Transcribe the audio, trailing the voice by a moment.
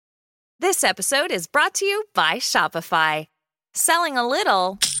This episode is brought to you by Shopify. Selling a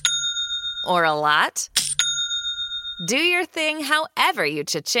little or a lot? Do your thing however you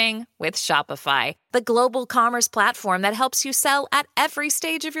cha-ching with Shopify, the global commerce platform that helps you sell at every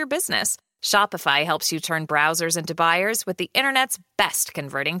stage of your business. Shopify helps you turn browsers into buyers with the internet's best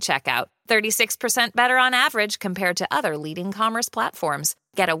converting checkout. 36% better on average compared to other leading commerce platforms.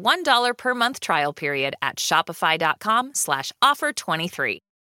 Get a $1 per month trial period at shopify.com/offer23.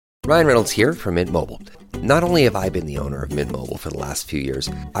 Ryan Reynolds here from Mint Mobile. Not only have I been the owner of Mint Mobile for the last few years,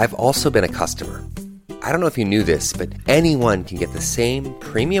 I've also been a customer. I don't know if you knew this, but anyone can get the same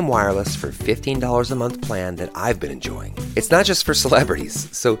premium wireless for $15 a month plan that I've been enjoying. It's not just for celebrities.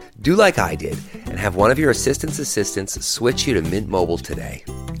 So do like I did and have one of your assistants switch you to Mint Mobile today.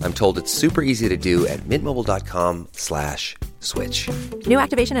 I'm told it's super easy to do at mintmobile.com/switch. New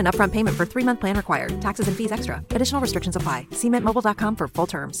activation and upfront payment for 3-month plan required. Taxes and fees extra. Additional restrictions apply. See mintmobile.com for full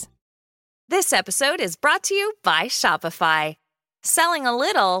terms. This episode is brought to you by Shopify. Selling a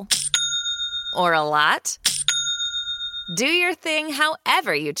little or a lot? Do your thing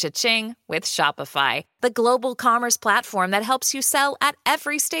however you cha-ching with Shopify, the global commerce platform that helps you sell at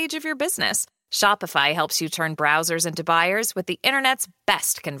every stage of your business. Shopify helps you turn browsers into buyers with the internet's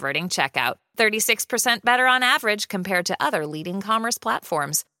best converting checkout. 36% better on average compared to other leading commerce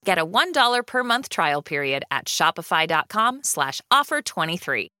platforms. Get a $1 per month trial period at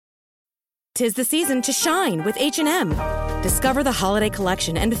shopify.com/offer23. 'Tis the season to shine with H&M. Discover the holiday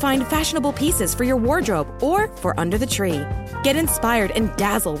collection and find fashionable pieces for your wardrobe or for under the tree. Get inspired and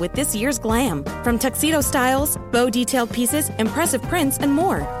dazzle with this year's glam. From tuxedo styles, bow detailed pieces, impressive prints, and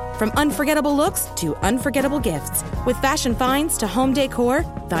more. From unforgettable looks to unforgettable gifts. With fashion finds to home decor,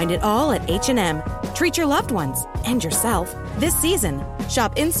 find it all at H&M. Treat your loved ones and yourself this season.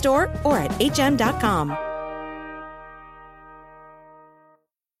 Shop in-store or at hm.com.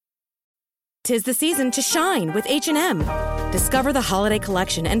 'Tis the season to shine with H&M. Discover the holiday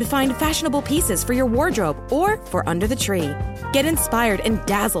collection and find fashionable pieces for your wardrobe or for under the tree. Get inspired and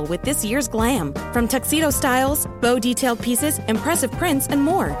dazzle with this year's glam. From tuxedo styles, bow detailed pieces, impressive prints, and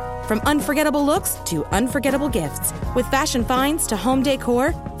more. From unforgettable looks to unforgettable gifts. With fashion finds to home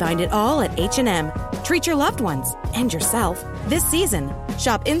decor, find it all at H&M. Treat your loved ones and yourself this season.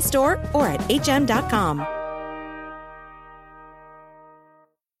 Shop in-store or at hm.com.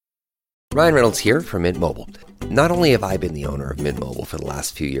 Ryan Reynolds here from Mint Mobile. Not only have I been the owner of Mint Mobile for the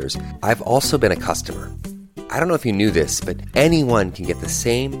last few years, I've also been a customer. I don't know if you knew this, but anyone can get the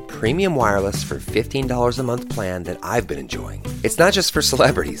same premium wireless for $15 a month plan that I've been enjoying. It's not just for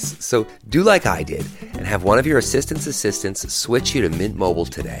celebrities. So do like I did and have one of your assistants switch you to Mint Mobile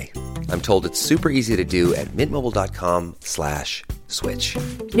today. I'm told it's super easy to do at mintmobile.com/switch.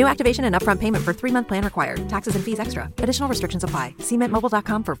 New activation and upfront payment for 3-month plan required. Taxes and fees extra. Additional restrictions apply. See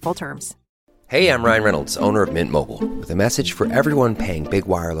mintmobile.com for full terms. Hey, I'm Ryan Reynolds, owner of Mint Mobile, with a message for everyone paying big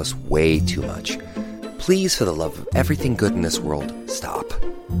wireless way too much. Please, for the love of everything good in this world, stop.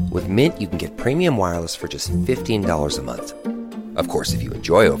 With Mint, you can get premium wireless for just $15 a month. Of course, if you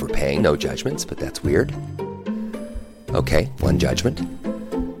enjoy overpaying, no judgments, but that's weird. Okay, one judgment.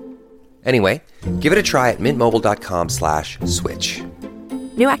 Anyway, give it a try at mintmobile.com/switch.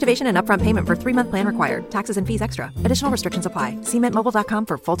 New activation and upfront payment for 3-month plan required. Taxes and fees extra. Additional restrictions apply. See mintmobile.com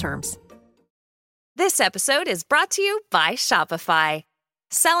for full terms. This episode is brought to you by Shopify.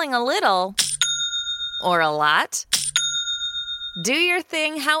 Selling a little or a lot? Do your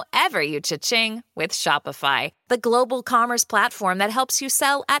thing however you cha-ching with Shopify, the global commerce platform that helps you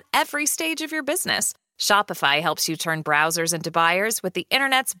sell at every stage of your business. Shopify helps you turn browsers into buyers with the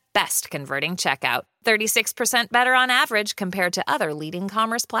internet's best converting checkout. 36% better on average compared to other leading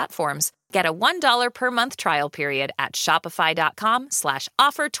commerce platforms. Get a $1 per month trial period at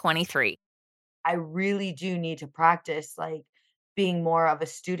shopify.com/offer23. I really do need to practice being more of a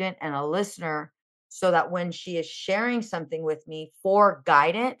student and a listener so that when she is sharing something with me for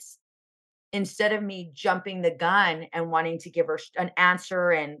guidance, instead of me jumping the gun and wanting to give her an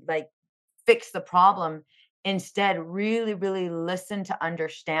answer and fix the problem, instead really, really listen to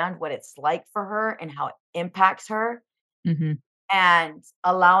understand what it's like for her and how it impacts her, and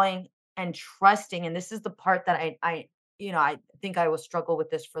allowing and trusting. And this is the part that I think I will struggle with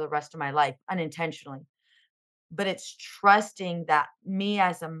this for the rest of my life unintentionally, but it's trusting that me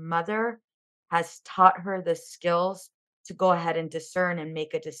as a mother has taught her the skills to go ahead and discern and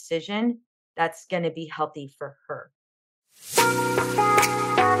make a decision that's going to be healthy for her.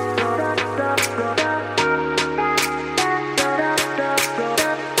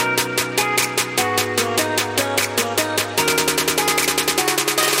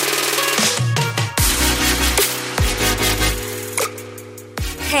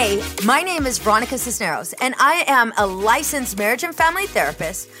 Hey, my name is Veronica Cisneros, and I am a licensed marriage and family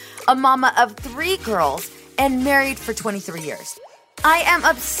therapist, a mama of 3 girls, and married for 23 years. I am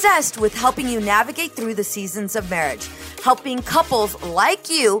obsessed with helping you navigate through the seasons of marriage, helping couples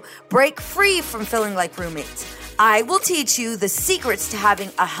like you break free from feeling like roommates. I will teach you the secrets to having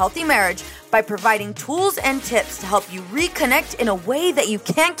a healthy marriage by providing tools and tips to help you reconnect in a way that you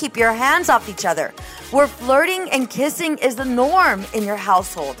can't keep your hands off each other, where flirting and kissing is the norm in your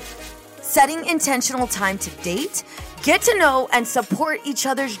household. Setting intentional time to date, get to know and support each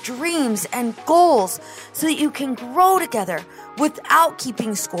other's dreams and goals so that you can grow together without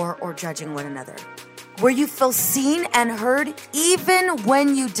keeping score or judging one another. Where you feel seen and heard even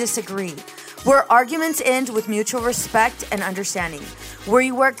when you disagree. Where arguments end with mutual respect and understanding. Where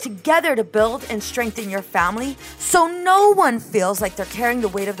you work together to build and strengthen your family so no one feels like they're carrying the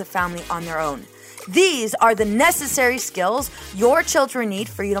weight of the family on their own. These are the necessary skills your children need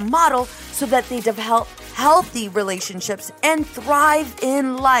for you to model so that they develop healthy relationships and thrive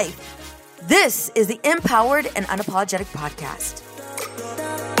in life. This is the Empowered and Unapologetic Podcast.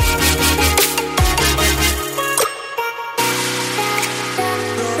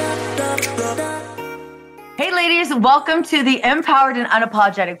 Hey ladies, welcome to the Empowered and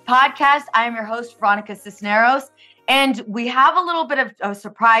Unapologetic Podcast. I am your host, Veronica Cisneros, and we have a little bit of a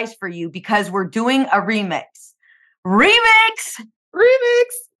surprise for you because we're doing a remix. Remix!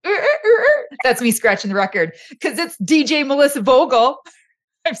 That's me scratching the record because it's DJ Melissa Vogel.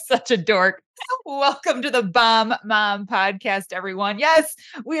 I'm such a dork. Welcome to the Bomb Mom Podcast, everyone. Yes,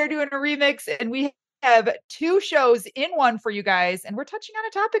 we are doing a remix and we have 2 shows in one for you guys. And we're touching on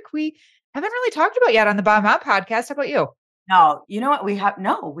a topic we haven't really talked about yet on the Bomb Mom Podcast. How about you? No, you know what? We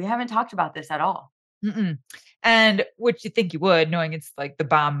haven't talked about this at all. Mm-mm. And which you think you would, knowing it's like the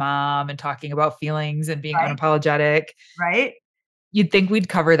Bomb Mom and talking about feelings and being unapologetic. Right? You'd think we'd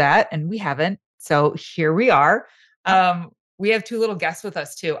cover that, and we haven't. So here we are. We have 2 little guests with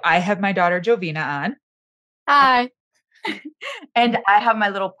us too. I have my daughter Jovina on. Hi. And I have my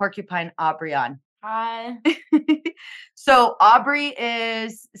little porcupine Aubrey on. Hi. So Aubrey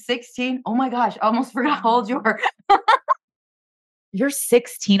is 16. Oh my gosh, I almost forgot how old you were. You're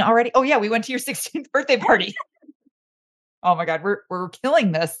 16 already? Oh yeah, we went to your 16th birthday party. Oh my God, we're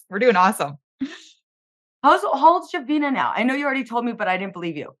killing this. We're doing awesome. How old's Jovina now? I know you already told me, but I didn't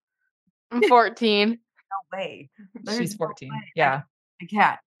believe you. I'm 14. No way. She's 14. Yeah. I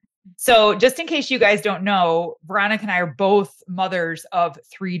can't. So just in case you guys don't know, Veronica and I are both mothers of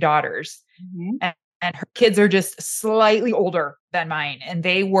 3 daughters. Mm-hmm. And her kids are just slightly older than mine. And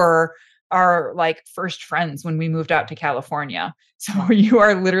they were our like first friends when we moved out to California. So you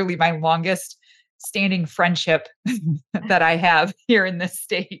are literally my longest standing friendship that I have here in this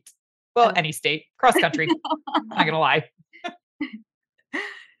state. Well, any state, cross country. Not gonna lie.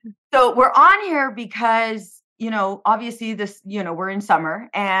 So we're on here because, obviously this, we're in summer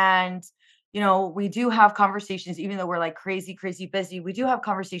and, we do have conversations, even though we're like crazy busy, we do have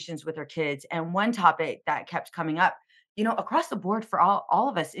conversations with our kids. And one topic that kept coming up, across the board for all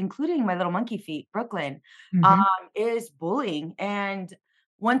of us, including my little monkey feet, Brooklyn, is bullying. And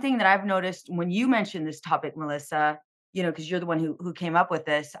one thing that I've noticed when you mentioned this topic, Melissa, because you're the one who came up with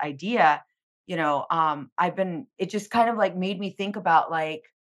this idea, it just kind of like made me think about like,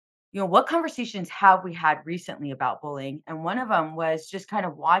 what conversations have we had recently about bullying? And one of them was just kind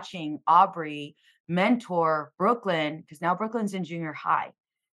of watching Aubrey mentor Brooklyn, because now Brooklyn's in junior high,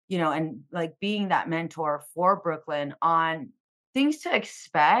 and like being that mentor for Brooklyn on things to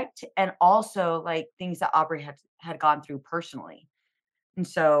expect and also like things that Aubrey had gone through personally. And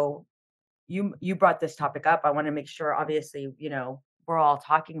so you brought this topic up. I want to make sure, obviously, we're all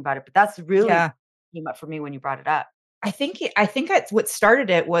talking about it, but that's really came up for me when you brought it up. I think that's what started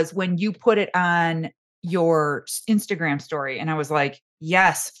it was when you put it on your Instagram story. And I was like,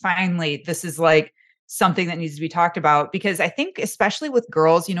 yes, finally, this is like something that needs to be talked about, because I think especially with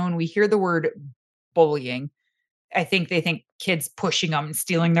girls, when we hear the word bullying, I think they think kids pushing them and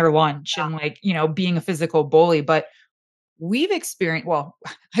stealing their lunch and like, being a physical bully. But we've experienced, well,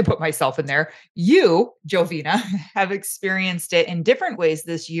 I put myself in there. You, Jovina, have experienced it in different ways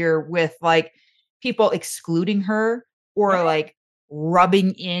this year with like people excluding her or like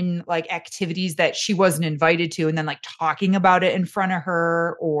rubbing in like activities that she wasn't invited to and then like talking about it in front of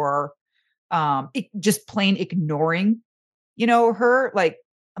her or just plain ignoring, her. Like,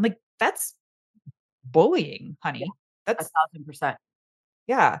 I'm like, that's bullying, honey. That's 1,000%.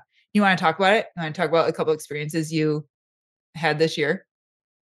 Yeah. You want to talk about it? You want to talk about a couple experiences you had this year?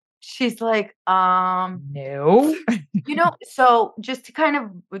 She's like, no. So just to kind of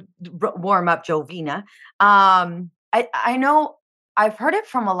warm up Jovina, I know I've heard it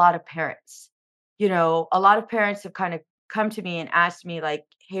from a lot of parents. A lot of parents have kind of come to me and asked me like,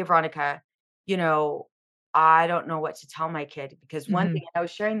 "Hey, Veronica, you know, I don't know what to tell my kid." Because one Mhm. thing, I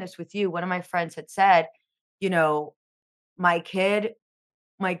was sharing this with you, one of my friends had said, you know, my kid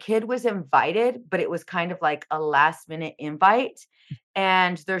my kid was invited, but it was kind of like a last minute invite.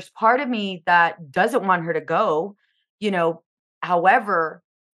 And there's part of me that doesn't want her to go, you know. However,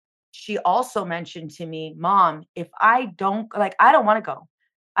 she also mentioned to me, "Mom, if I don't like, I don't want to go.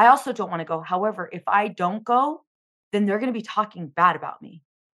 I also don't want to go. However, if I don't go, then they're going to be talking bad about me.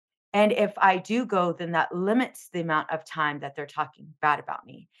 And if I do go, then that limits the amount of time that they're talking bad about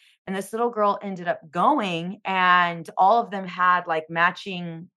me." And this little girl ended up going, and all of them had like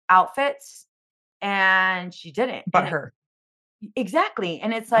matching outfits, and she didn't. But her. Exactly.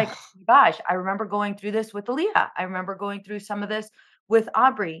 And it's like, Ugh. gosh, I remember going through this with Aaliyah. I remember going through some of this with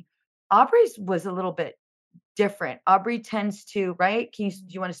Aubrey. Aubrey's was a little bit different. Aubrey tends to, right? Do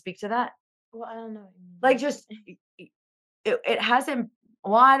you want to speak to that? Well, I don't know what you mean. Like, just it hasn't.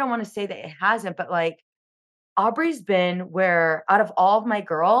 Well, I don't want to say that it hasn't, but like Aubrey's been where out of all of my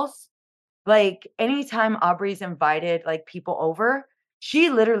girls, like anytime Aubrey's invited like people over, she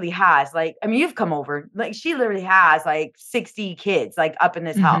literally has like, I mean, you've come over, like she literally has like 60 kids like up in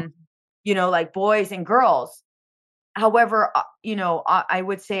this house, Mhm. like boys and girls. However, I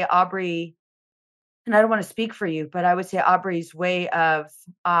would say Aubrey, and I don't want to speak for you, but I would say Aubrey's way of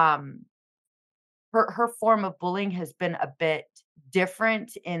um her form of bullying has been a bit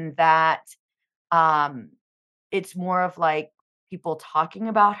different in that um it's more of like people talking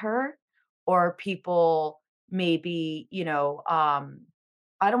about her, or people maybe,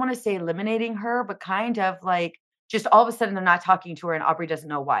 I don't want to say eliminating her, but kind of like just all of a sudden they're not talking to her and Aubrey doesn't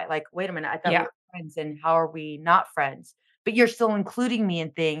know why. Like, wait a minute, I thought we Yeah. were friends, and how are we not friends? But you're still including me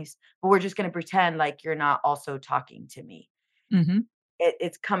in things, but we're just going to pretend like you're not also talking to me. Mhm.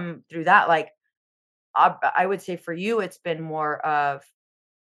 It's come through that. Like, I would say for you, it's been more of,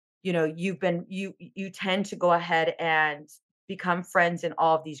 you tend to go ahead and become friends in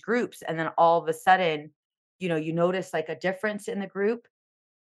all of these groups, and then all of a sudden, you notice like a difference in the group,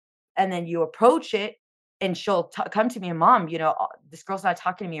 and then you approach it, and she'll come to me and, "Mom, this girl's not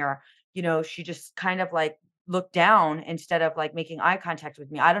talking to me," or she just kind of like look down instead of like making eye contact with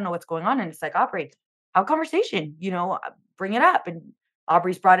me. I don't know what's going on, and it's like, "Aubrey, have a conversation, bring it up." And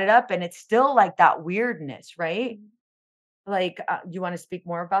Aubrey's brought it up, and it's still like that weirdness, right? Like, you want to speak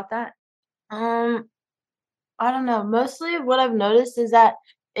more about that? Um, I don't know. Mostly what I've noticed is that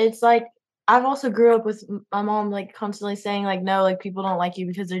it's like I've also grew up with my mom like constantly saying like no, like people don't like you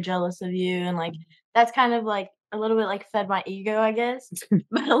because they're jealous of you, and like that's kind of like a little bit like fed my ego, I guess.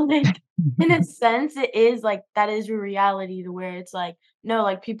 But like in a sense, it is like that is a reality to where it's like no,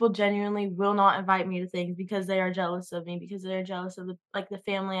 like people genuinely will not invite me to things because they are jealous of me, because they're jealous of the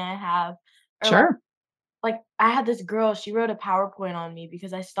family I have, or Sure. like I had this girl, she wrote a PowerPoint on me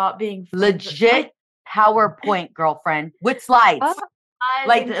because I stopped being friends with Legit PowerPoint, girlfriend, with slides, eyes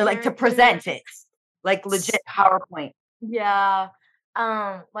like and like to characters. present it, like legit PowerPoint. Yeah.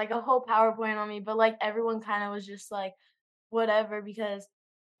 Like a whole PowerPoint on me, but like everyone kind of was just like, whatever, because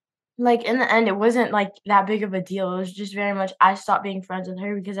like in the end, it wasn't like that big of a deal. It was just very much I stopped being friends with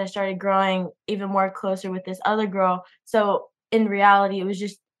her because I started growing even more closer with this other girl. So in reality, it was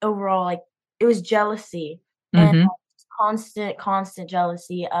just overall like it was jealousy and Mhm. constant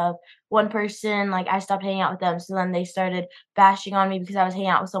jealousy of one person. Like I stopped hanging out with them, so then they started bashing on me because I was hanging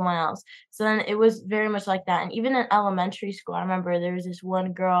out with someone else. So then it was very much like that. And even in elementary school, I remember there was this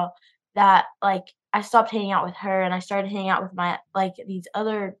one girl that like I stopped hanging out with her and I started hanging out with my like these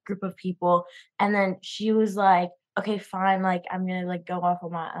other group of people, and then she was like, "Okay, fine, like I'm gonna like go off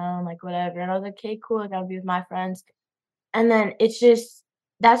on my own, like whatever." And I was like, "Okay, cool, like I'll be with my friends." And then it's just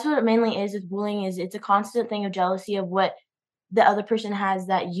that's what it mainly is with bullying, is it's a constant thing of jealousy of what the other person has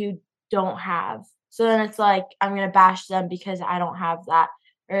that you don't have. So then it's like I'm gonna bash them because I don't have that.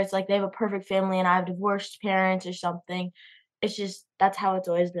 Or it's like they have a perfect family and I have divorced parents or something. It's just that's how it's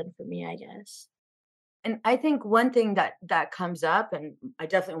always been for me, I guess. And I think one thing that comes up, and I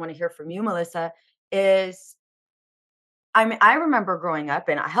definitely want to hear from you, Melissa, is, I mean, I remember growing up,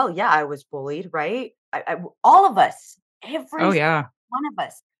 and hell yeah, I was bullied, right? All of us, every Oh, single yeah. one of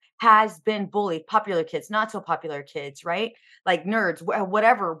us has been bullied. Popular kids, not so popular kids, right? Like nerds,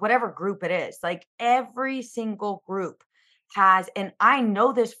 whatever group it is. Like every single group has, and I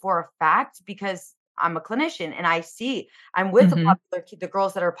know this for a fact because I'm a clinician and I see I'm with the Mhm. popular the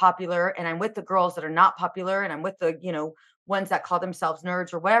girls that are popular, and I'm with the girls that are not popular, and I'm with the, ones that call themselves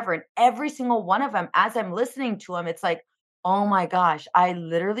nerds or whatever. And every single one of them, as I'm listening to them, it's like, Oh my gosh, I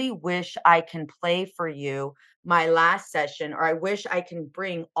literally wish I can play for you my last session, or I wish I can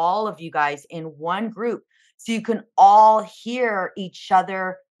bring all of you guys in one group so you can all hear each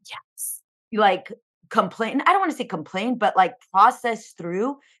other, Yes. like, complain. I don't want to say complain, but like process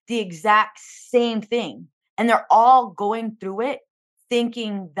through the exact same thing. And they're all going through it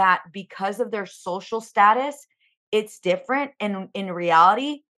thinking that because of their social status, it's different. And in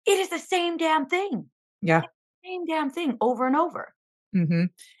reality, it is the same damn thing. Yeah. Same damn thing over and over. Mhm.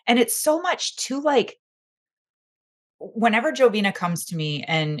 And it's so much too, like, whenever Jovina comes to me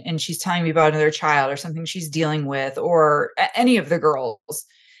and she's telling me about another child or something she's dealing with, or any of the girls,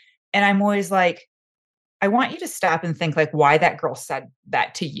 and I'm always like, I want you to stop and think, like, why that girl said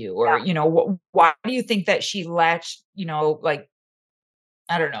that to you, or, Yeah. why do you think that she latched, like,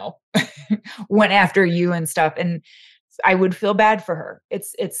 I don't know, went after you and stuff. And I would feel bad for her.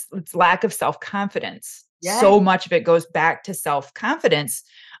 It's lack of self-confidence. Yes. So much of it goes back to self-confidence,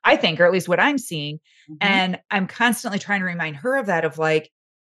 I think, or at least what I'm seeing. Mhm. And I'm constantly trying to remind her of that, of like,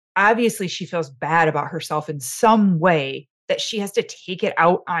 obviously she feels bad about herself in some way that she has to take it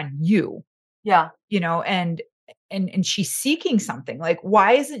out on you, Yeah. and she's seeking something. Like,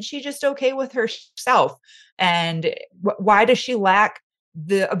 why isn't she just okay with herself? And why does she lack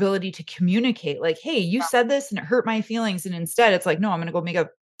the ability to communicate? Like, hey, you said this and it hurt my feelings, and instead it's like, no, I'm gonna go make a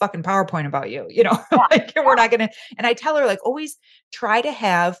fucking PowerPoint about you, Yeah. like, we're not gonna. And I tell her, like, always try to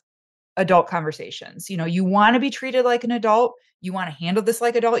have adult conversations. You want to be treated like an adult, you want to handle this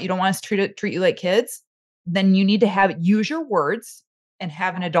like adult, you don't want us to treat you like kids. Then you need to use your words and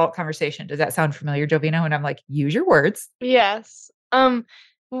have an adult conversation. Does that sound familiar, Jovina? When I'm like, use your words. Yes.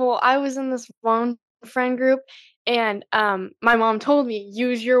 Well, I was in this one friend group and my mom told me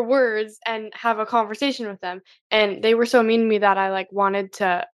use your words and have a conversation with them. And they were so mean to me that I like wanted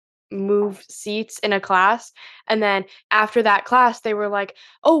to move seats in a class. And then after that class, they were like,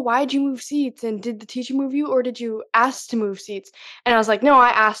 "Oh, why'd you move seats? And did the teacher move you or did you ask to move seats?" And I was like, "No,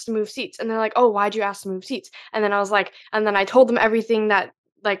 I asked to move seats." And they're like, "Oh, why'd you ask to move seats?" And then I was like, and then I told them everything that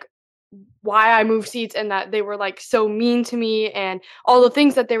like why I moved seats and that they were, like, so mean to me and all the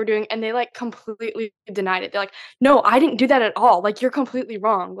things that they were doing, and they, like, completely denied it. They're like, "No, I didn't do that at all, like, you're completely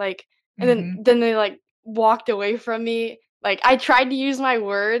wrong," like, and then Mhm. then they, like, walked away from me. Like, I tried to use my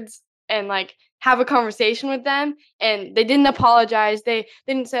words and, like, have a conversation with them, and they didn't apologize. They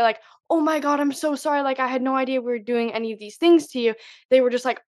didn't say, like, "Oh my god, I'm so sorry, like, I had no idea we were doing any of these things to you." They were just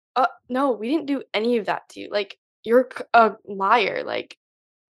like, no, we didn't do any of that to you, like, you're a liar,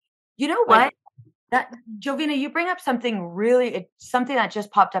 You know like what? That Jovina, you bring up something that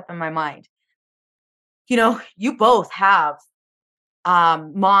just popped up in my mind. You both have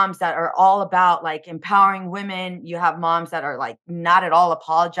moms that are all about like empowering women. You have moms that are like not at all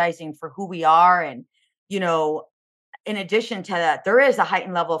apologizing for who we are. And, you know, in addition to that, there is a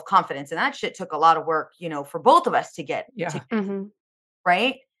heightened level of confidence. And that shit took a lot of work, for both of us to get to, Yeah. mhm.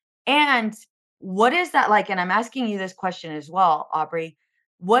 right? And what is that like? And I'm asking you this question as well, Aubrey.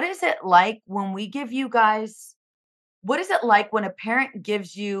 What is it like when we give you guys, what is it like when a parent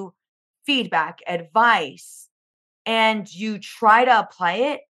gives you feedback, advice, and you try to apply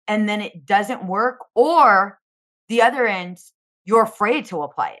it and then it doesn't work? Or the other end, you're afraid to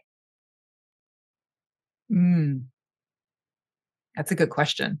apply it? Mm, that's a good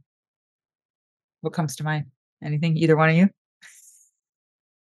question. What comes to mind? Anything? Either one of you?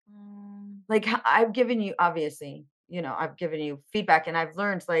 Like I've given you, obviously, I've given you feedback and I've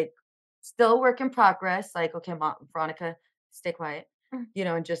learned, like, still a work in progress. Like, okay, Mom, Veronica, stay quiet,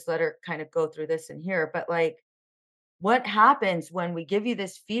 and just let her kind of go through this and here. But like, what happens when we give you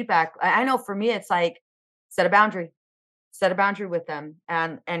this feedback? I know for me, it's like set a boundary, set a boundary with them,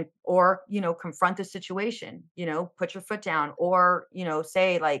 and or confront the situation, put your foot down, or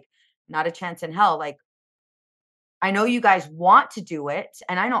say like, not a chance in hell. Like, I know you guys want to do it,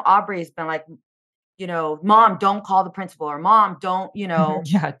 and I know Aubrey's been like, Mom, don't call the principal, or Mom, don't,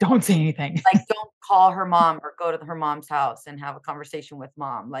 Yeah, don't say anything. like, don't call her mom or go to her mom's house and have a conversation with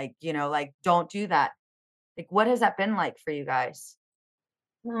mom. Like, like, don't do that. Like, what has that been like for you guys?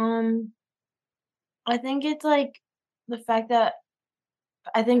 Um, I think it's like the fact that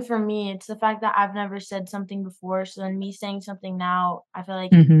I think for me, it's the fact that I've never said something before. So then me saying something now, I feel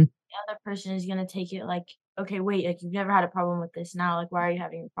like Mhm. the other person is gonna take it like, okay, wait, like you've never had a problem with this now. Like, why are you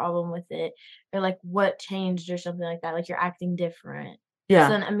having a problem with it? Or like what changed or something like that. Like you're acting different. So Yeah.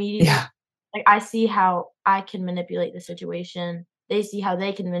 then immediately Yeah. like I see how I can manipulate the situation. They see how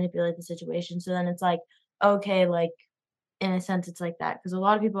they can manipulate the situation. So then it's like, okay, like in a sense, it's like that because a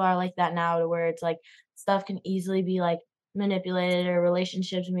lot of people are like that now to where it's like stuff can easily be like manipulated or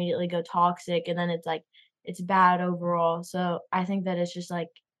relationships immediately go toxic. And then it's like it's bad overall. So I think that it's just like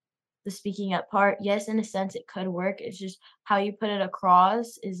the speaking up part. Yes, in a sense it could work. It's just how you put it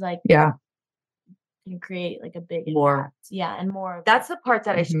across is like Yeah. can create like a big More. impact. Yeah, and more of That's the part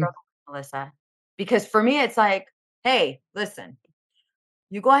that I Mhm. struggle with, Melissa. Because for me, it's like, hey, listen,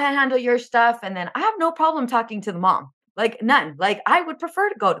 you go ahead and handle your stuff. And then I have no problem talking to the mom. Like none. Like I would prefer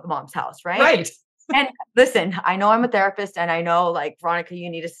to go to the mom's house, right? Right. And listen, I know I'm a therapist and I know like Veronica, you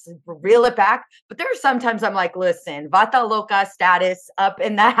need to reel it back. But there are sometimes I'm like, listen, Vata Loca status up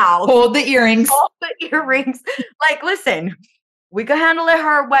in the house. Hold the earrings. Hold the earrings. Like, listen, we can handle it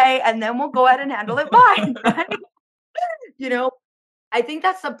her way and then we'll go ahead and handle it mine. Right? You know, I think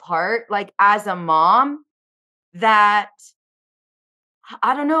that's the part, like as a mom, that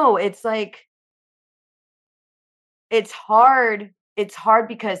I don't know, it's like it's hard. It's hard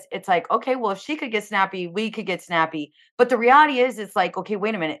because it's like, okay, well, if she could get snappy, we could get snappy. But the reality is, it's like, okay,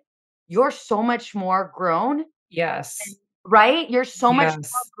 wait a minute. You're so much more grown, Yes. right? You're so much more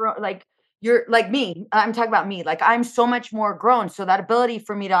Yes. grown. Like you're like me. I'm talking about me. Like I'm so much more grown. So that ability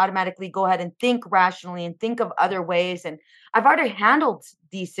for me to automatically go ahead and think rationally and think of other ways. And I've already handled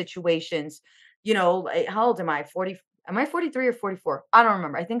these situations. You know, like, how old am I? 40. Am I 43 or 44? I don't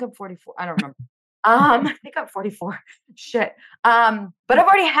remember. I think I'm 44. I don't remember. I think I'm 44. Shit. But I've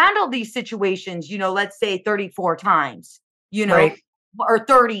already handled these situations, you know, let's say 34 times, you know, Right. or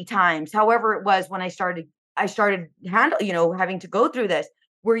 30 times, however it was when I started having to go through this.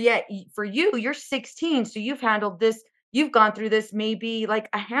 Where yet for you, you're 16, so you've handled this, you've gone through this maybe like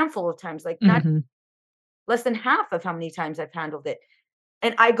a handful of times, like not Mhm. less than half of how many times I've handled it.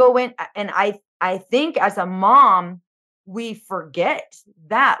 And I go in and I think as a mom, we forget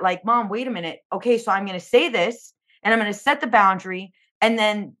that. Like, mom, wait a minute. Okay, so I'm gonna say this and I'm gonna set the boundary. And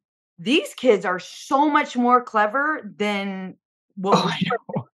then these kids are so much more clever than what Oh, we I were,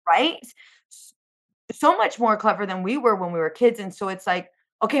 know. right? S- So much more clever than we were when we were kids. And so it's like,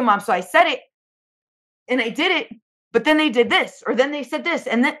 okay, mom, so I said it and I did it, but then they did this, or then they said this,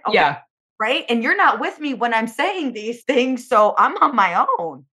 and then okay, Yeah. right? And you're not with me when I'm saying these things, so I'm on my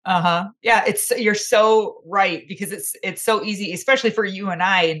own. Uh-huh. Yeah, you're so right because it's so easy, especially for you and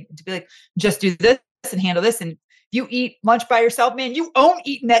I, and to be like, just do this and handle this. And you eat lunch by yourself, man, you own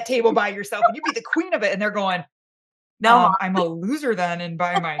eating that table by yourself and you be the queen of it. And they're going, No, mom. I'm a loser then and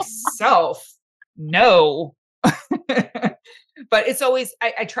by myself. No. But it's always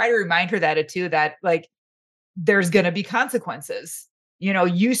I try to remind her that too, that like there's gonna be consequences. You know,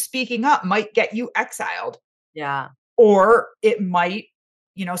 you speaking up might get you exiled. Yeah. Or it might,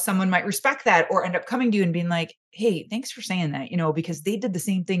 someone might respect that or end up coming to you and being like, "Hey, thanks for saying that," because they did the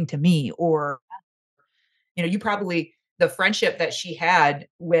same thing to me. Or, you probably the friendship that she had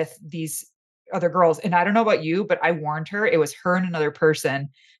with these other girls. And I don't know about you, but I warned her. It was her and another person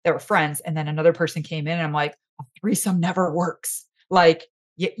that were friends. And then another person came in and I'm like, a threesome never works. Like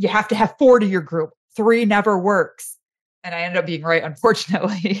you have to have 4 to your group. 3 never works. And I ended up being right,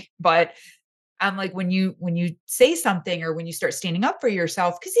 unfortunately. But I'm like, when you say something or when you start standing up for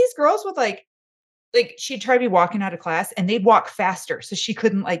yourself, because these girls would like she'd try to be walking out of class and they'd walk faster. So she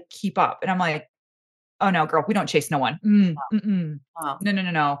couldn't like keep up. And I'm like, oh no, girl, we don't chase no one. Oh, No, no,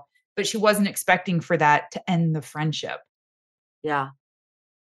 no, no. But she wasn't expecting for that to end the friendship. yeah.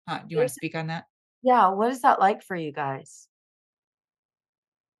 Do you want to speak on that? Yeah, what is that like for you guys?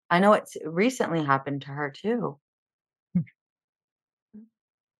 I know it's recently happened to her too,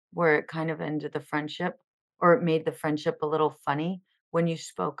 where it kind of ended the friendship, or it made the friendship a little funny when you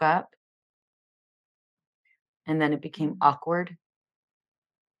spoke up, and then it became awkward.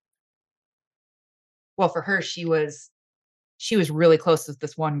 Well, for her, she was really close with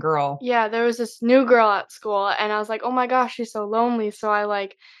this one girl. Yeah, there was this new girl at school, and I was like, "Oh my gosh, she's so lonely." So I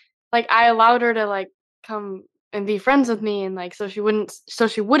I allowed her to come and be friends with me, and so she wouldn't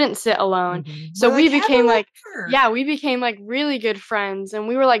sit alone. Mhm. So We're like, we "Have became a lover." yeah, we became really good friends, and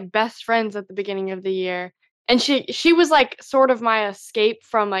we were best friends at the beginning of the year. And she was sort of my escape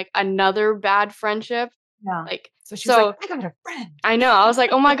from another bad friendship. Yeah. So she was like, So "I got a friend." I know. I was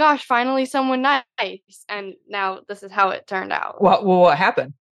like, "Oh my gosh, finally someone nice." And now this is how it turned out. What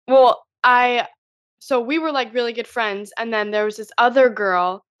happened? Well, so we were really good friends, and then there was this other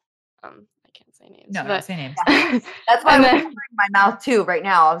girl. I can't say names, No, but say names. That's why I and was then covering my mouth too right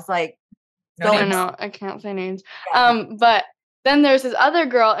now. I was like, No don't I names. know I can't say names. yeah, no. But then there's this other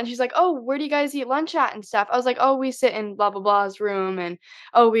girl, and she's like, "Oh, where do you guys eat lunch at and stuff?" I was like, "Oh, we sit in blah blah blah's room, and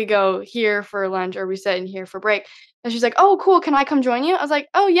oh, we go here for lunch, or we sit in here for break." And she's like, "Oh, cool. Can I come join you?" I was like,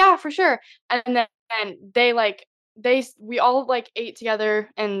 "Oh yeah, for sure." And then we all ate together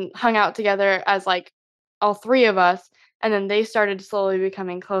and hung out together as all 3 of us. and then they started slowly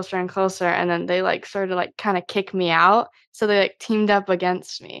becoming closer and closer, and then they like started like kind of kick me out. So they like teamed up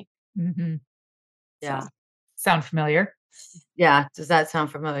against me. Mm-hmm. Yeah. Sound familiar? Yeah. Does that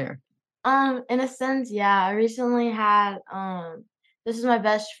sound familiar? In a sense, yeah. I recently had this is my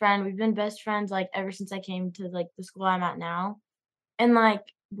best friend. We've been best friends like ever since I came to like the school I'm at now. And like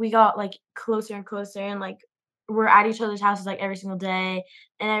we got like closer and closer and like we're at each other's houses like every single day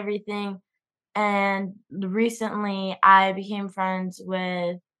and everything. And recently I became friends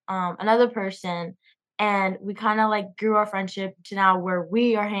with another person and we kind of like grew our friendship to now where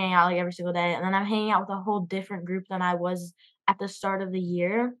we are hanging out like every single day. And then I'm hanging out with a whole different group than I was at the start of the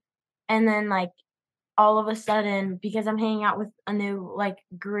year. And then like all of a sudden, because I'm hanging out with a new like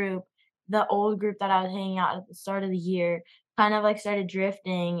group, the old group that I was hanging out at the start of the year kind of like started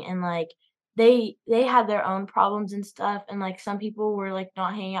drifting and like they had their own problems and stuff and like some people were like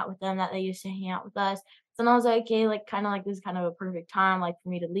not hanging out with them that they used to hang out with us. So then I was like, okay, like kind of like this is kind of a perfect time like for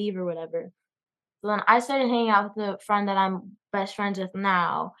me to leave or whatever. So then I started hanging out with the friend that I'm best friends with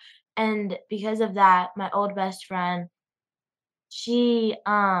now. And because of that, my old best friend, she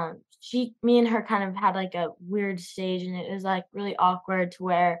me and her kind of had like a weird stage and it was like really awkward to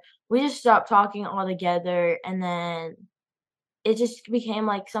where we just stopped talking altogether and then it just became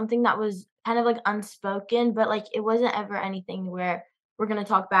like something that was kind of like unspoken, but like it wasn't ever anything where we're gonna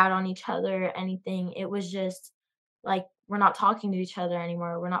talk bad on each other or anything. It was just like we're not talking to each other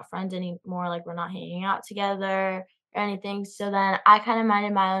anymore. We're not friends anymore. Like we're not hanging out together or anything. So then I kind of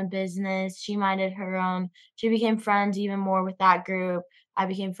minded my own business. She minded her own. She became friends even more with that group. I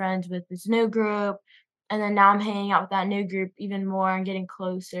became friends with this new group. And then now I'm hanging out with that new group even more and getting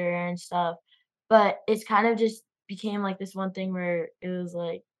closer and stuff. But it's kind of just became like this one thing where it was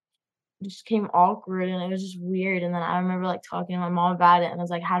like just came awkward and it was just weird. And then I remember like talking to my mom about it and I was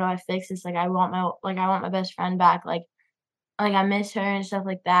like, how do I fix this? Like I want my best friend back. Like I miss her and stuff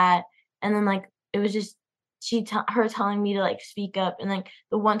like that. And then like it was just her telling me to like speak up. And like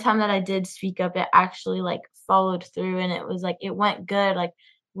the one time that I did speak up, it actually like followed through and it was like it went good. Like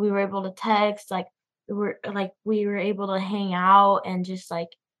we were able to text, we were able to hang out and just like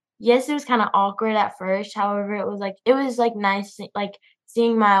yes, it was kind of awkward at first. However, it was like nice like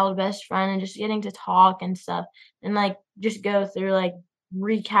seeing my old best friend and just getting to talk and stuff and like just go through like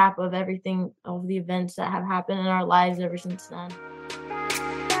recap of everything of the events that have happened in our lives ever since then.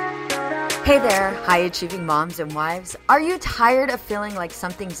 Hey there, high achieving moms and wives. Are you tired of feeling like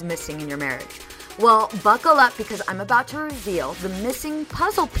something's missing in your marriage? Well, buckle up because I'm about to reveal the missing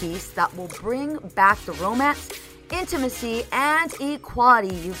puzzle piece that will bring back the romance, intimacy, and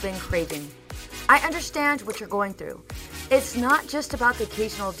equality you've been craving. I understand what you're going through. It's not just about the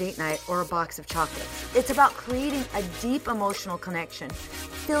occasional date night or a box of chocolates. It's about creating a deep emotional connection,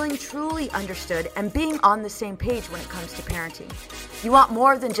 feeling truly understood, and being on the same page when it comes to parenting. You want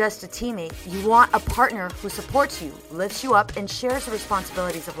more than just a teammate. You want a partner who supports you, lifts you up, and shares the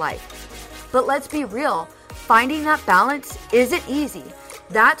responsibilities of life. But let's be real, finding that balance isn't easy.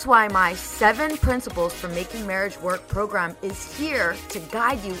 That's why my 7 Principles for Making Marriage Work program is here to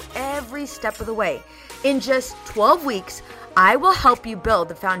guide you every step of the way. In just 12 weeks, I will help you build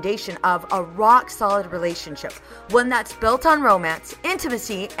the foundation of a rock-solid relationship, one that's built on romance,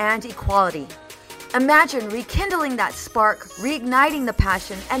 intimacy, and equality. Imagine rekindling that spark, reigniting the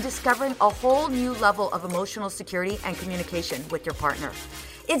passion, and discovering a whole new level of emotional security and communication with your partner.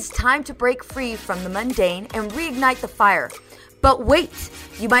 It's time to break free from the mundane and reignite the fire. But wait,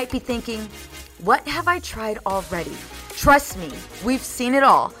 you might be thinking, what have I tried already? Trust me, we've seen it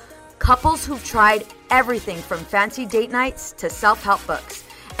all. Couples who've tried everything from fancy date nights to self-help books.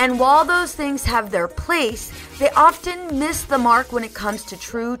 And while those things have their place, they often miss the mark when it comes to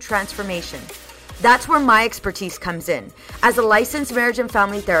true transformation. That's where my expertise comes in. As a licensed marriage and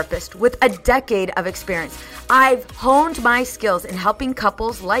family therapist with a decade of experience, I've honed my skills in helping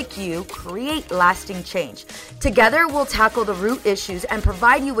couples like you create lasting change. Together, we'll tackle the root issues and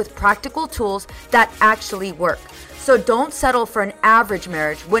provide you with practical tools that actually work. So don't settle for an average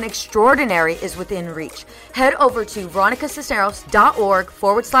marriage when extraordinary is within reach. Head over to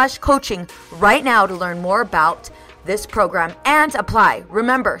veronicacisneros.org/coaching right now to learn more about this program and apply.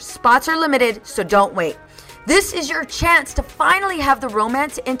 Remember, spots are limited, so don't wait. This is your chance to finally have the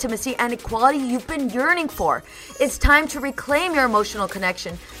romance, intimacy, and equality you've been yearning for. It's time to reclaim your emotional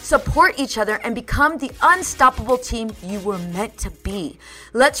connection, support each other, and become the unstoppable team you were meant to be.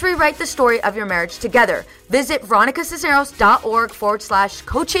 Let's rewrite the story of your marriage together. Visit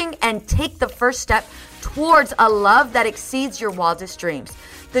veronicacisneros.org/coaching and take the first step towards a love that exceeds your wildest dreams.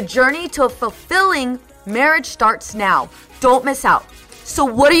 The journey to a fulfilling marriage starts now. Don't miss out. So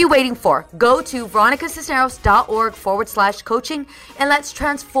what are you waiting for? Go to veronicacisneros.org/coaching and let's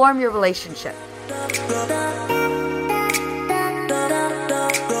transform your relationship.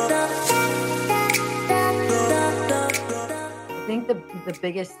 I think the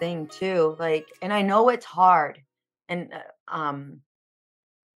biggest thing too, like, and I know it's hard, and I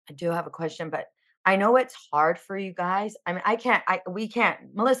do have a question, but I know it's hard for you guys. I mean, we can't,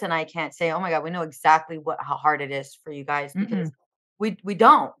 Melissa and I can't say, oh my God, we know exactly how hard it is for you guys because Mm-mm. we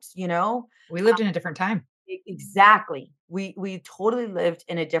don't, you know? We lived in a different time. Exactly. We totally lived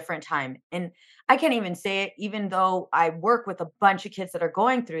in a different time. And I can't even say it, even though I work with a bunch of kids that are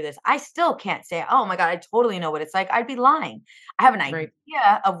going through this. I still can't say, oh my God, I totally know what it's like. I'd be lying. I have an idea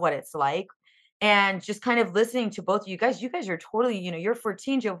Right. of what it's like. And just kind of listening to both of you guys are totally, you're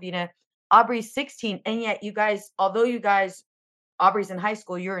 14, Jovina, Aubrey's 16. And yet you guys, although you guys, Aubrey's in high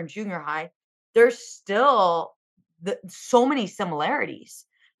school, you're in junior high, there's still so many similarities.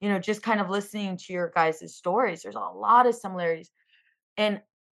 Just kind of listening to your guys' stories, there's a lot of similarities. And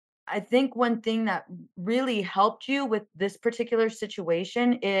I think one thing that really helped you with this particular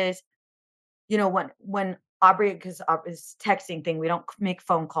situation is, when Aubrey, because Aubrey's texting thing, we don't make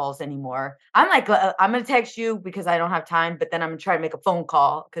phone calls anymore. I'm like, I'm going to text you because I don't have time, but then I'm going to try to make a phone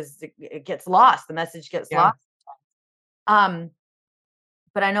call because it gets lost. The message gets Yeah. lost. Um,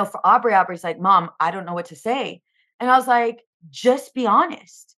 but I know for Aubrey's like, Mom, I don't know what to say. And I was like, just be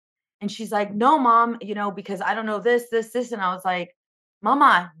honest. And she's like, no, Mom, because I don't know this. And I was like,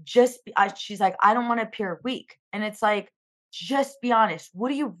 Mama, she's like, I don't want to appear weak. And it's like, just be honest.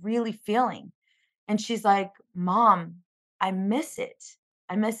 What are you really feeling? And she's like, Mom, I miss it.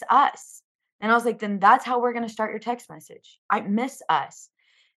 I miss us. And I was like, then that's how we're going to start your text message. I miss us.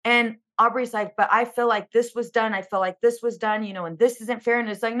 And Aubrey's like, but I feel like this was done. I feel like this was done, and this isn't fair. And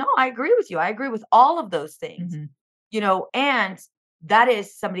it's like, no, I agree with you. I agree with all of those things, Mhm. And that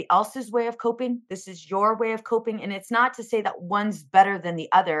is somebody else's way of coping. This is your way of coping. And it's not to say that one's better than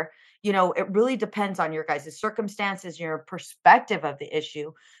the other. It really depends on your guys' circumstances, your perspective of the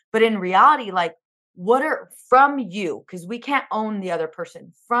issue. But in reality, like, what are from you? Because we can't own the other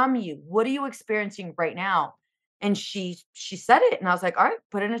person. From you, what are you experiencing right now? And she said it, and I was like, all right,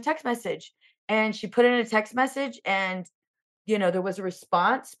 put in a text message. And she put in a text message, and there was a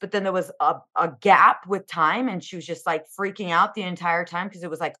response, but then there was a gap with time, and she was just like freaking out the entire time because it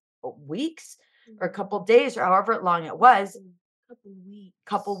was like weeks or a couple days or however long it was.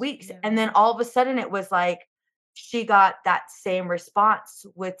 Couple weeks. Yeah. And then all of a sudden it was like she got that same response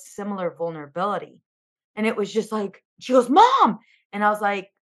with similar vulnerability. And it was just like, she goes, Mom. And I was like,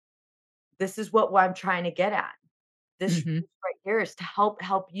 this is what I'm trying to get at. This Mhm. right here is to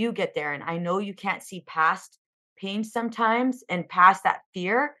help you get there. And I know you can't see past pain sometimes and past that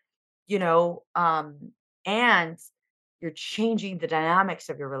fear, and you're changing the dynamics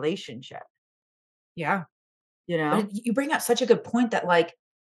of your relationship, Yeah. you know? But you bring up such a good point that, like,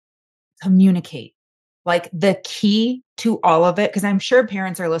 communicate. Like, the key to all of it, because I'm sure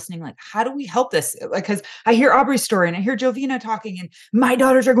parents are listening, like, how do we help this? Like, because I hear Aubrey's story and I hear Jovina talking, and my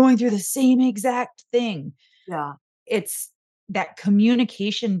daughters are going through the same exact thing. Yeah. It's that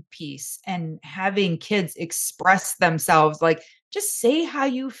communication piece and having kids express themselves, like, just say how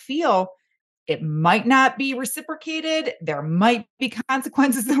you feel. It might not be reciprocated. There might be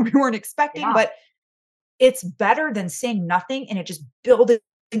consequences that we weren't expecting, Yeah. but it's better than saying nothing and it just building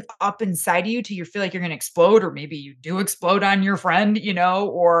up inside of you till you feel like you're going to explode, or maybe you do explode on your friend,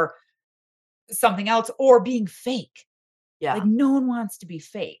 or something else, or being fake. Yeah. Like, no one wants to be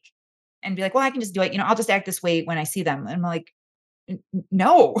fake and be like, well, I can just do it. I'll just act this way when I see them. And I'm like,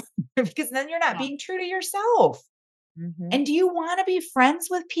 no, because then you're not Yeah. being true to yourself. Mhm. And do you want to be friends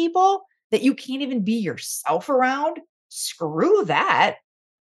with people that you can't even be yourself around? Screw that.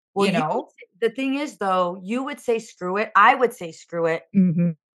 Well, you know? the thing is, though, you would say screw it. I would say screw it.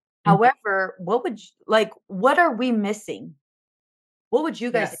 Mhm. However, what are we missing? What would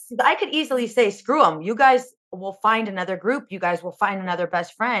you guys say? Yes. 'Cause I could easily say, screw them. You guys will find another group. You guys will find another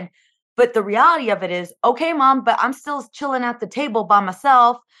best friend. But the reality of it is, okay, Mom, but I'm still chilling at the table by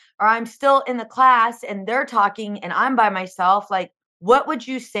myself, or I'm still in the class and they're talking and I'm by myself. Like, what would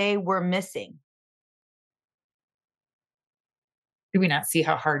you say we're missing? Do we not see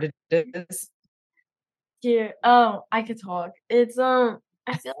how hard it is? Yeah. I could talk. It's I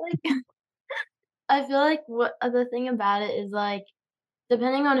feel like I feel like what the thing about it is like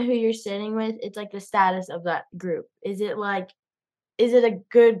depending on who you're sitting with, it's like the status of that group. Is it a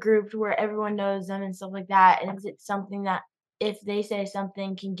good group to where everyone knows them and stuff like that? And is it something that if they say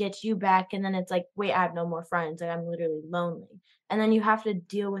something can get you back and then it's like, wait, I have no more friends. Like I'm literally lonely. And then you have to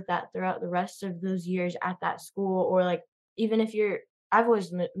deal with that throughout the rest of those years at that school or like even if you're I've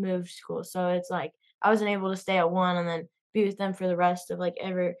always moved school, so it's like I wasn't able to stay at one and then be with them for the rest of like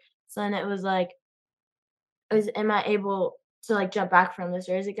ever. So then it was like, am I able to like jump back from this,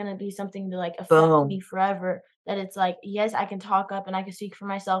 or is it going to be something to like affect Boom. me forever? That it's like, yes, I can talk up and I can speak for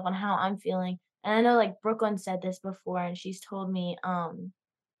myself on how I'm feeling. And I know like Brooklyn said this before, and she's told me,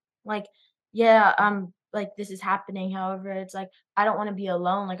 like, yeah, like this is happening. However, it's like I don't want to be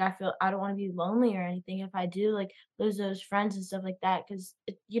alone. Like I don't want to be lonely or anything if I do like lose those friends and stuff like that. Because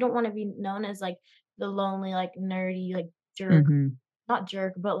you don't want to be known as like the lonely, like nerdy, like jerk, Mhm. not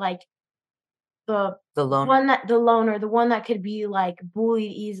jerk, but like the The loner. the loner, the one that could be, like,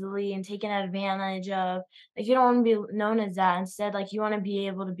 bullied easily and taken advantage of. Like, you don't wanna be known as that. Instead, like, you wanna be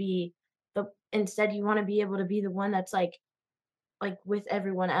able to be you wanna be able to be the one that's, like, with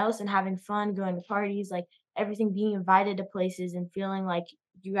everyone else and having fun, going to parties, like, everything, being invited to places and feeling like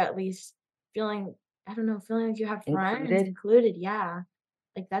you at least feeling I don't know, feeling like you have friends Included. included, yeah.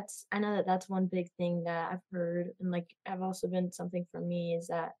 Like, I know that that's one big thing that I've heard, and, like, I've also been something for me is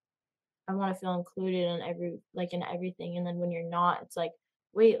that I wanna feel included in in everything, and then when you're not, it's like,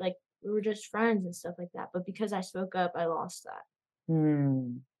 "Wait, like, we were just friends," and stuff like that, but because I spoke up, I lost that.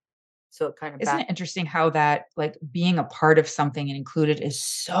 Hmm. So it kind of Isn't back. it interesting how that, like, being a part of something and included is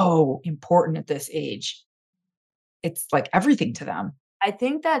so important at this age? It's like everything to them. I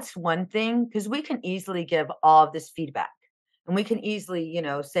think that's one thing because we can easily give all of this feedback and we can easily,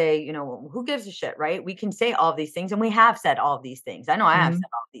 say, who gives a shit, right? We can say all of these things and we have said all of these things. I know I have Mhm. said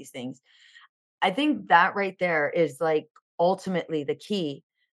all of these things. I think that right there is like ultimately the key.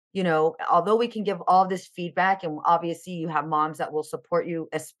 Although we can give all this feedback, and obviously you have moms that will support you,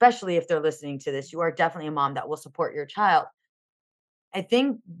 especially if they're listening to this, you are definitely a mom that will support your child. I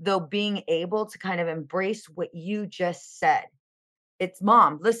think though being able to kind of embrace what you just said, it's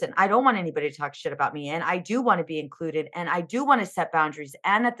mom, listen, I don't want anybody to talk shit about me. And I do want to be included and I do want to set boundaries.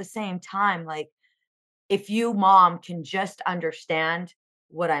 And at the same time, like if you, mom, can just understand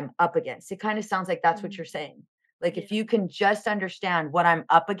what I'm up against, it kind of sounds like that's what Mhm. you're saying. Like Yeah. if you can just understand what I'm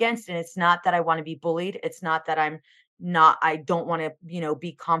up against, and it's not that I want to be bullied, it's not that I don't want to,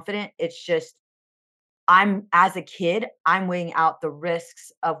 be confident. It's just as a kid, I'm weighing out the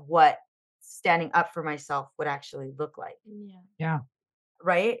risks of what standing up for myself would actually look like. Yeah. Yeah.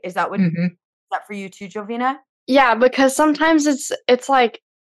 Right? Is that what Mhm. that for you too, Jovina? Yeah, because sometimes it's like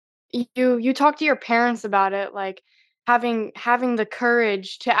you talk to your parents about it, like, having the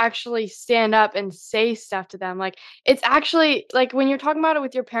courage to actually stand up and say stuff to them, like, it's actually like, when you're talking about it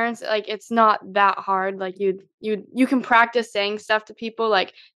with your parents, like, it's not that hard, like, you can practice saying stuff to people,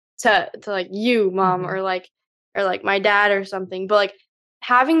 like, like, "You, mom," Mhm. or, like, my dad or something, but, like,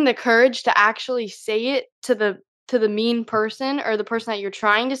 having the courage to actually say it to the mean person or the person that you're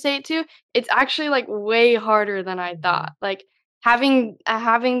trying to say it to, it's actually, like, way harder than I thought, Mhm. like, having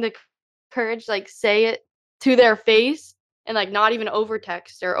the courage, like, say it to their face and, like, not even over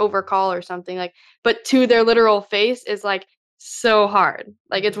text or over call or something, like, but to their literal face is, like, so hard.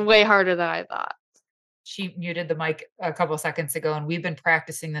 Like, it's Mhm. way harder than I thought. She muted the mic a couple seconds ago, and we've been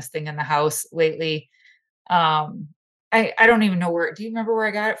practicing this thing in the house lately. Um, I don't even know where do you remember where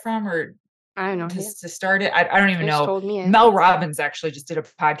I got it from or I have no idea. to start it? I don't even They just know. told me it. Mel Robbins actually just did a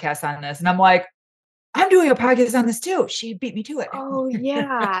podcast on this, and I'm like, "I'm doing a podcast on this too." She beat me to Oh, it.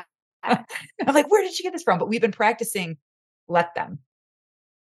 yeah. I'm like, "Where did she get this from?" But we've been practicing let them.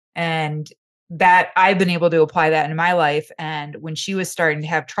 And that I've been able to apply that in my life. And when she was starting to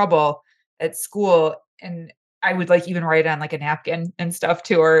have trouble at school, and I would like even write on like a napkin and stuff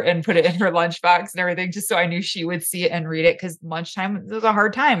to her and put it in her lunchbox and everything, just so I knew she would see it and read it. Cause lunchtime was a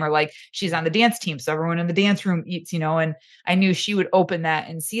hard time, or like she's on the dance team. So everyone in the dance room eats, and I knew she would open that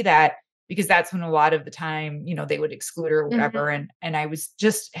and see that because that's when a lot of the time, they would exclude her or whatever. Mhm. And I was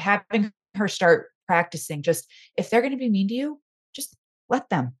just having her start practicing just if they're going to be mean to you, just let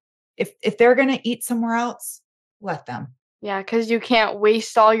them if they're gonna eat somewhere else, let them. Yeah, because you can't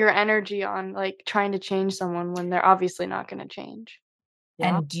waste all your energy on, like, trying to change someone when they're obviously not gonna change.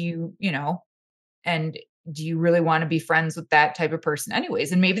 Yeah. And and do you really wanna be friends with that type of person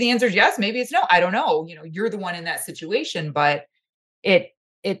anyways? And maybe the answer is yes, maybe it's no. I don't know. You're the one in that situation, but it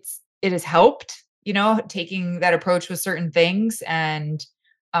it has helped, taking that approach with certain things. And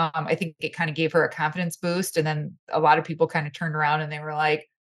I think it kind of gave her a confidence boost. And then a lot of people kind of turned around and they were like,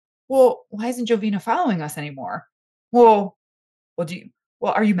 well, why isn't Jovina following us anymore? Well,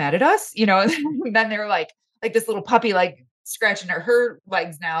 well, are you mad at us? And then they're like this little puppy, like scratching at her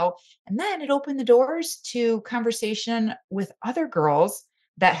legs now. And then it opened the doors to conversation with other girls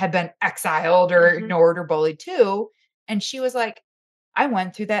that had been exiled or Mhm. ignored or bullied too. And she was like, I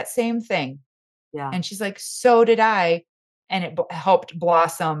went through that same thing. Yeah. And she's like, so did I. and it helped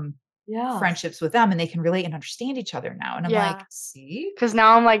blossom Yeah. friendships with them, and they can relate and understand each other now. And I'm like, Yeah. see? Because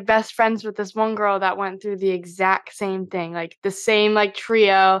now I'm like best friends with this one girl that went through the exact same thing, like the same like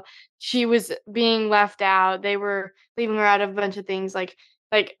trio. She was being left out. They were leaving her out of a bunch of things. Like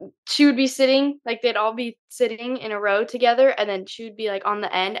she would be sitting, like they'd all be sitting in a row together, and then she would be like on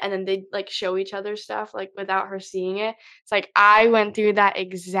the end, and then they'd like show each other stuff like without her seeing it. It's like I went through that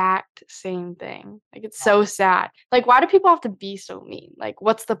exact same thing. Like it's so sad. Like why do people have to be so mean? Like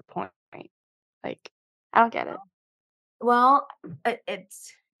what's the point? Like I don't get it. Well, it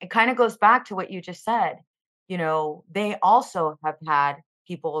kind of goes back to what you just said. They also have had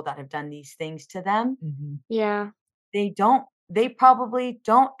people that have done these things to them. Mhm. Yeah. They probably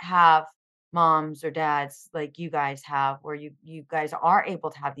don't have moms or dads like you guys have, where you guys are able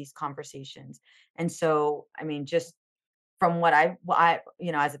to have these conversations. And so, I mean, just from what I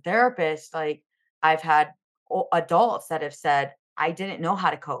as a therapist, like, I've had adults that have said, I didn't know how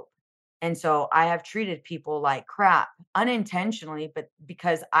to cope. And so I have treated people like crap unintentionally, but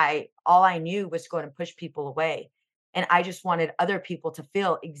because all I knew was going to push people away. And I just wanted other people to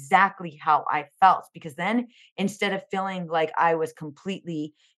feel exactly how I felt, because then, instead of feeling like I was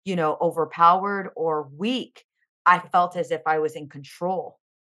completely, overpowered or weak, I felt as if I was in control.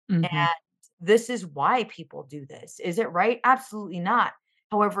 And Mhm. this is why people do this. Is it right? Absolutely not.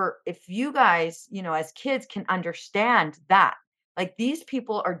 However, if you guys, as kids, can understand that, like, these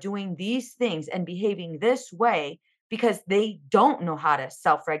people are doing these things and behaving this way because they don't know how to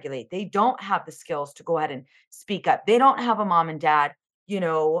self regulate. They don't have the skills to go ahead and speak up. They don't have a mom and dad,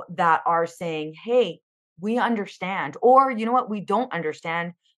 that are saying, hey, we understand. Or, you know what, we don't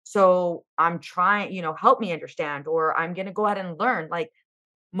understand. So I'm trying, help me understand, or I'm going to go ahead and learn. Like,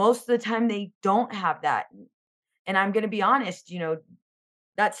 most of the time they don't have that. And I'm going to be honest,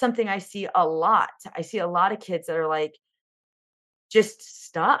 that's something I see a lot. I see a lot of kids that are like just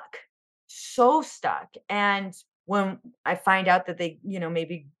stuck, so stuck. And when I find out that they,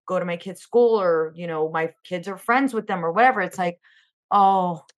 maybe go to my kid's school, or, my kids are friends with them or whatever, it's like,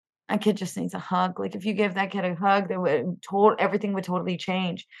 oh, my kid just needs a hug. Like, if you give that kid a hug, everything would totally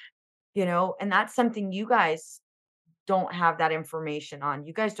change, and that's something you guys don't have that information on.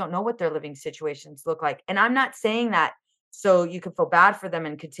 You guys don't know what their living situations look like. And I'm not saying that so you can feel bad for them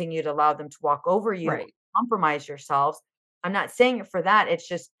and continue to allow them to walk over you or Right. compromise yourselves. I'm not saying it for that. It's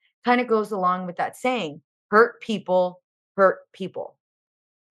just kind of goes along with that saying, hurt people, hurt people.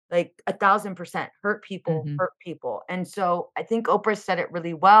 Like 1,000% hurt people, Mhm. hurt people. And so I think Oprah said it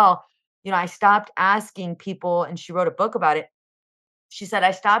really well. I stopped asking people, and she wrote a book about it. She said,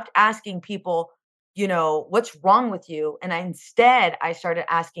 I stopped asking people, what's wrong with you? And I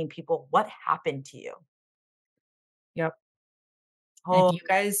started asking people, what happened to you? Yep. And Oh, if you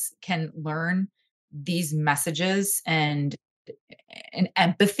guys can learn these messages and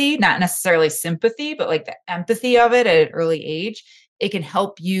empathy, not necessarily sympathy, but like the empathy of it at an early age, it can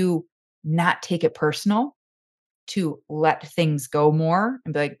help you not take it personal, to let things go more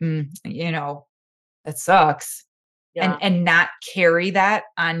and be like, that sucks. And yeah, not carry that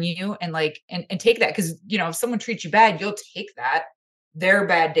on you, and like and take that, because if someone treats you bad, you'll take that, their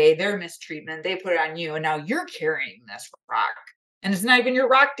bad day, their mistreatment, they put it on you, and now you're carrying this rock, and it's not even your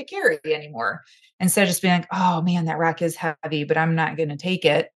rock to carry anymore. Instead of just being like, oh man, that rock is heavy, but I'm not going to take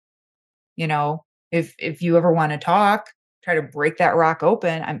it. you know if you ever want to talk, try to break that rock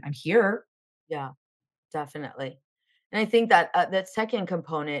open, I'm here. yeah. Definitely. And I think that that second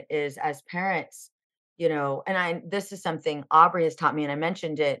component is, as parents, and this is something Aubrey has taught me, and I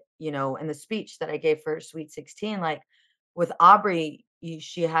mentioned it, in the speech that I gave for Sweet 16. Like, with Aubrey,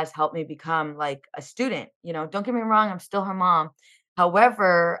 she has helped me become like a student. Don't get me wrong, I'm still her mom.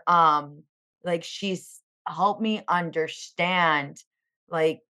 However, like, she's helped me understand,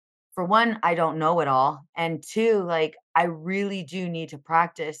 like, for one, I don't know it all. And two, like, I really do need to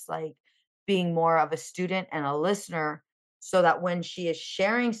practice, like, being more of a student and a listener, so that when she is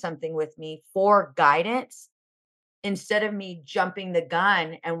sharing something with me for guidance, instead of me jumping the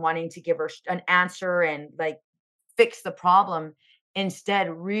gun and wanting to give her an answer and, like, fix the problem, instead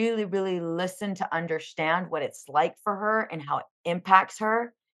really really listen to understand what it's like for her and how it impacts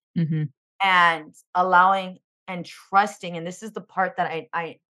her, Hmm. and allowing and trusting. And this is the part that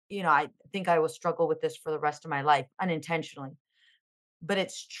I think I will struggle with this for the rest of my life unintentionally, but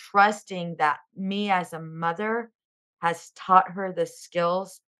it's trusting that me as a mother has taught her the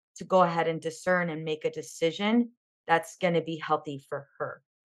skills to go ahead and discern and make a decision that's going to be healthy for her,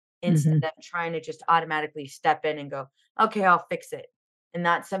 instead Hmm. of trying to just automatically step in and go, okay, I'll fix it. And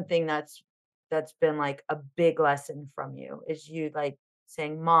that's something that's been like a big lesson from you, is you, like,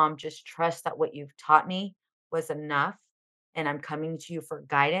 saying, mom, just trust that what you've taught me was enough. and I'm coming to you for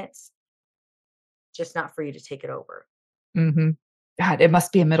guidance, just not for you to take it over. Mhm. God, it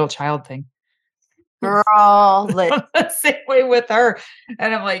must be a middle child thing. Girl, The same way with her.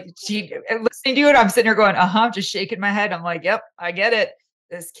 And I'm like, listening to it, I'm sitting here going, just shaking my head. I'm like, yep, I get it.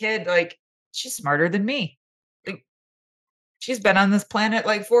 This kid, like, she's smarter than me. Like, she's been on this planet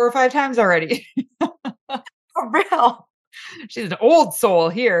like 4 or 5 times already. for real. She's an old soul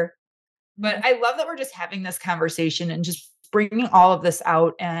here. But Mhm. I love that we're just having this conversation and just bringing all of this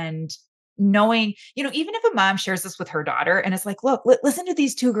out and knowing, even if a mom shares this with her daughter and it's like, look, listen to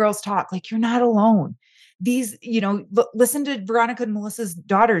these 2 girls talk. Like, you're not alone. These, listen to Veronica and Melissa's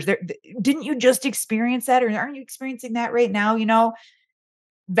daughters. Didn't you just experience that? Or aren't you experiencing that right now?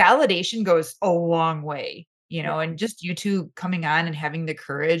 Validation goes a long way, Yeah. and just you 2 coming on and having the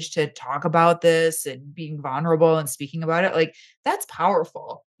courage to talk about this and being vulnerable and speaking about it, like, that's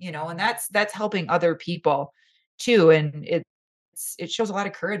powerful, and that's helping other people too. And it shows a lot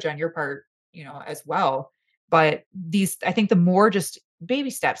of courage on your part, as well. But I think the more just baby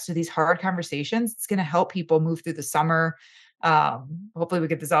steps to these hard conversations, it's going to help people move through the summer. Hopefully we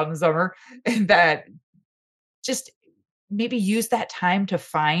get this out in the summer and that just maybe use that time to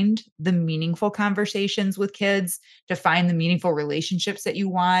find the meaningful conversations with kids, to find the meaningful relationships that you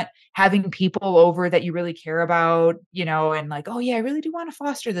want, having people over that you really care about, and like, oh yeah, I really do want to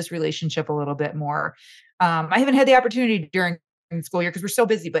foster this relationship a little bit more. I haven't had the opportunity during the school year because we're so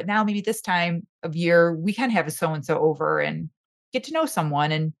busy, but now maybe this time of year we can have a so-and-so over and get to know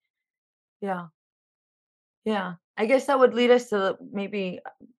someone. And Yeah. Yeah. I guess that would lead us to maybe,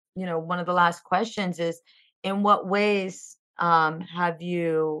 one of the last questions is, in what ways have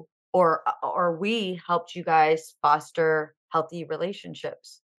you or we helped you guys foster healthy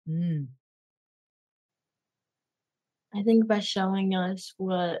relationships? mm, I think by showing us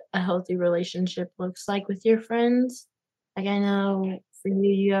what a healthy relationship looks like with your friends. Like, I know for you,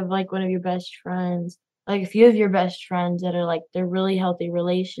 you have like one of your best friends, like a few of your best friends that are like, they're really healthy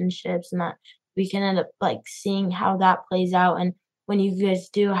relationships, and that we can end up like seeing how that plays out. And when you guys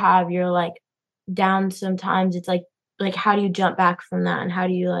do have your like down sometimes, it's like how do you jump back from that and how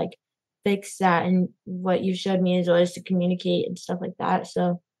do you like fix that? And what you showed me is always to communicate and stuff like that.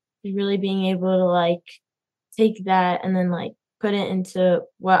 So really being able to like take that and then, like, put it into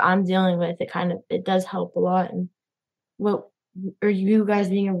what I'm dealing with, it does help a lot. And what or you guys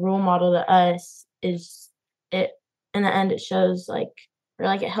being a role model to us is it in the end, it shows, like or,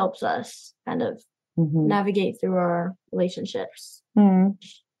 like, it helps us kind of Mhm. navigate through our relationships. Mhm.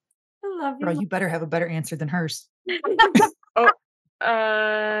 I love girl, you. you better have a better answer than hers. Oh,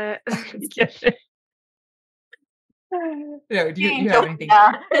 uh, Just kidding. No, do you have anything?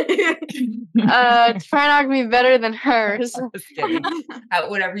 try not to be better than hers. Just kidding.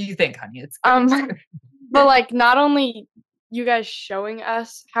 Whatever you think, honey. It's Um, good. but like not only you guys showing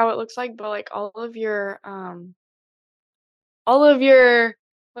us how it looks like, but like all of your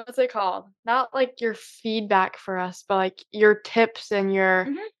what's it called? Not like your feedback for us, but like your tips and your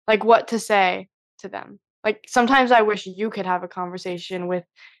Mhm. like what to say to them. Like sometimes I wish you could have a conversation with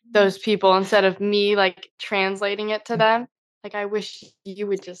those people instead of me like translating it to them. Like I wish you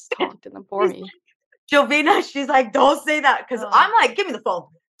would just talk to them for She's me. Jovina, she's like, don't say that because I'm like, give me the phone.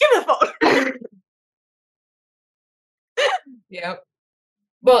 Give me the phone. Yep.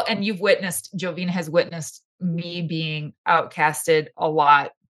 Well, and Jovina has witnessed me being outcasted a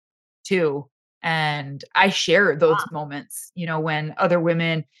lot too. And I share those moments, when other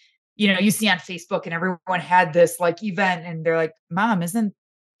women, you see on Facebook and everyone had this like event and they're like, Mom, isn't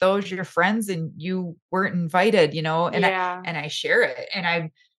those your friends and you weren't invited, and Yeah. I share it.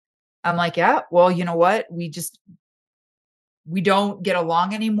 And I'm like, yeah, well, you know what? We don't get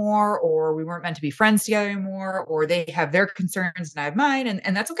along anymore, or we weren't meant to be friends together anymore, or they have their concerns and I have mine.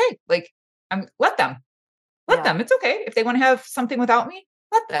 And that's okay. Like, let them. Let Yeah. them. It's okay. If they want to have something without me,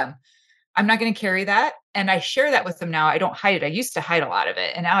 let them. I'm not going to carry that. And I share that with them now. I don't hide it. I used to hide a lot of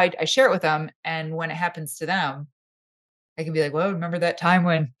it. And now I share it with them. And when it happens to them, I can be like, well, remember that time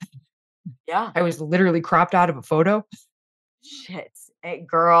when Yeah. I was literally cropped out of a photo? Shit. Hey,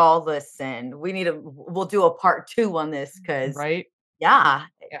 girl, listen, we'll do a part 2 on this because, Right? yeah.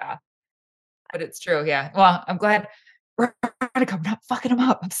 Yeah. But it's true. Yeah. Well, I'm glad Veronica, I'm not fucking them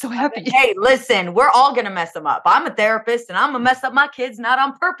up. I'm so happy. Hey, listen, we're all gonna mess them up. I'm a therapist and I'm gonna mess up my kids, not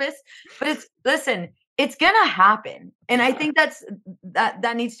on purpose. But it's gonna happen. And I think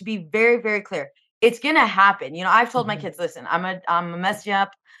that needs to be very, very clear. It's gonna happen. I've told my Mhm. kids, listen, I'm gonna mess you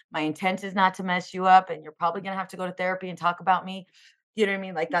up. My intent is not to mess you up, and you're probably gonna have to go to therapy and talk about me. You know what I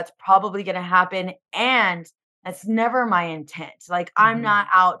mean? Like that's probably gonna happen. And that's never my intent. Like I'm Mhm. not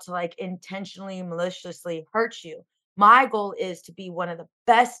out to like intentionally, maliciously hurt you. My goal is to be one of the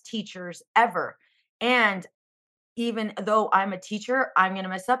best teachers ever. And even though I'm a teacher, I'm going to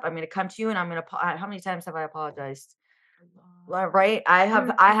mess up. I'm going to come to you and I'm going to, how many times have I apologized? Right. I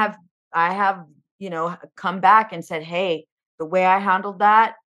have, come back and said, hey, the way I handled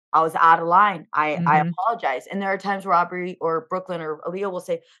that, I was out of line. I Mhm. apologize. And there are times where Aubrey or Brooklyn or Aaliyah will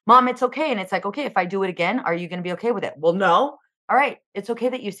say, Mom, it's okay. And it's like, okay, if I do it again, are you going to be okay with it? Well, no. All right. It's okay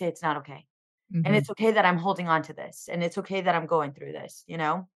that you say it's not okay. And Mhm. it's okay that I'm holding on to this. And it's okay that I'm going through this,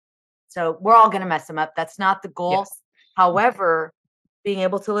 So we're all going to mess them up. That's not the goal. Yes. However, being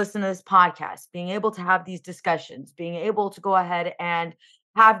able to listen to this podcast, being able to have these discussions, being able to go ahead and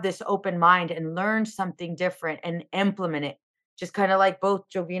have this open mind and learn something different and implement it, just kind of like both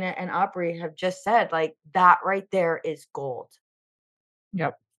Jovina and Aubrey have just said, like that right there is gold.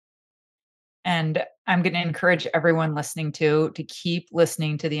 Yep. And I'm going to encourage everyone listening to keep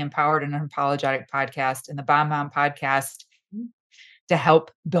listening to the Empowered and Unapologetic podcast and the Bomb Mom podcast to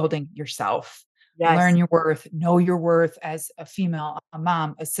help building yourself. Yes. Learn your worth, know your worth as a female, a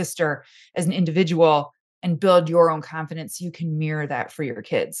mom, a sister, as an individual, and build your own confidence so you can mirror that for your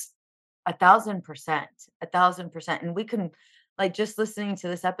kids. 1,000%, 1,000%. And we can, like, just listening to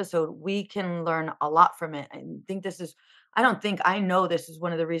this episode, we can learn a lot from it. I know this is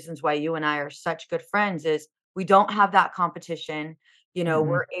one of the reasons why you and I are such good friends is we don't have that competition. Mm-mm.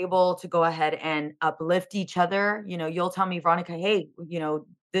 We're able to go ahead and uplift each other. You'll tell me, Veronica, hey,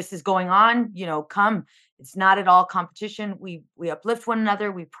 this is going on, come. It's not at all competition. We uplift one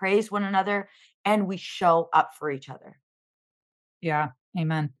another, we praise one another, and we show up for each other. Yeah.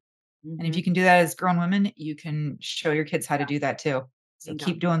 Amen. And if Mhm. you can do that as grown women, you can show your kids how to do that too. So Bingo.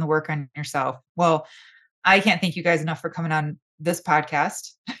 keep doing the work on yourself. Well, I can't thank you guys enough for coming on this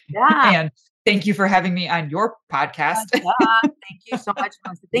podcast. Yeah. And thank you for having me on your podcast. Thank you so much,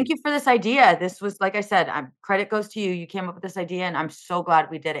 Melissa. Thank you for this idea. This was, like I said, credit goes to you. You came up with this idea, and I'm so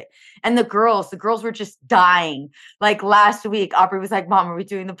glad we did it. And the girls were just dying. Like last week, Aubrey was like, "Mom, are we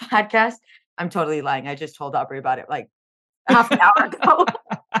doing the podcast?" I'm totally lying. I just told Aubrey about it like half an hour ago.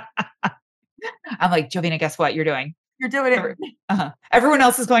 I'm like, Jovina, guess what you're doing? You're doing it. Everyone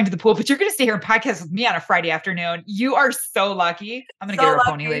else is going to the pool, but you're going to stay here and podcast with me on a Friday afternoon. You are so lucky. I'm going to get her a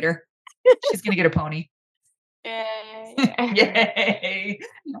pony later. She's going to get a pony. Yay. Yay.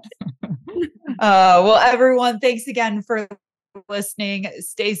 Well, everyone, thanks again for listening.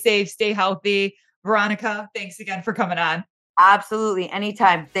 Stay safe, stay healthy. Veronica, thanks again for coming on. Absolutely.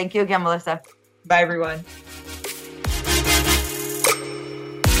 Anytime. Thank you again, Melissa. Bye, everyone.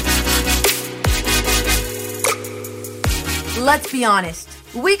 Let's be honest.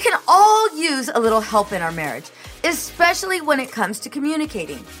 We can all use a little help in our marriage, especially when it comes to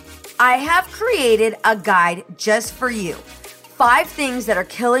communicating. I have created a guide just for you. 5 things that are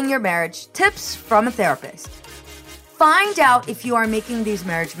killing your marriage, tips from a therapist. Find out if you are making these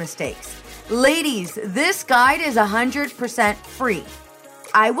marriage mistakes. Ladies, this guide is 100% free.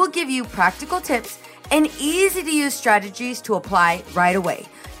 I will give you practical tips and easy to use strategies to apply right away.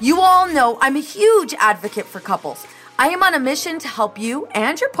 You all know I'm a huge advocate for couples. I am on a mission to help you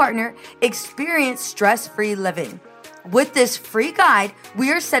and your partner experience stress-free living. With this free guide,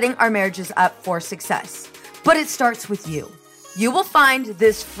 we are setting our marriages up for success. But it starts with you. You will find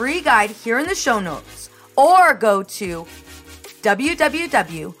this free guide here in the show notes or go to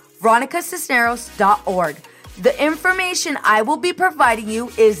www.veronicacisneros.org. The information I will be providing you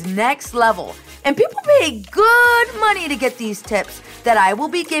is next level, and people pay good money to get these tips that I will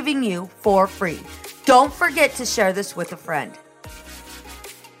be giving you for free. Don't forget to share this with a friend.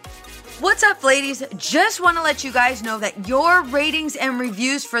 What's up, ladies? Just want to let you guys know that your ratings and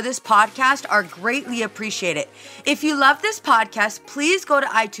reviews for this podcast are greatly appreciated. If you love this podcast, please go to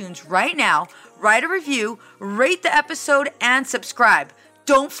iTunes right now, write a review, rate the episode, and subscribe.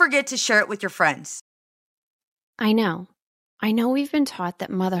 Don't forget to share it with your friends. I know we've been taught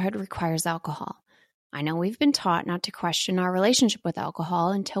that motherhood requires alcohol. I know we've been taught not to question our relationship with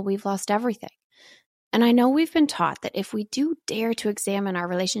alcohol until we've lost everything. And I know we've been taught that if we do dare to examine our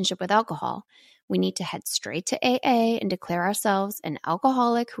relationship with alcohol, we need to head straight to AA and declare ourselves an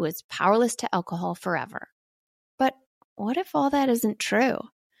alcoholic who is powerless to alcohol forever. But what if all that isn't true?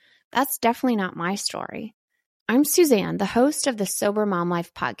 That's definitely not my story. I'm Suzanne, the host of the Sober Mom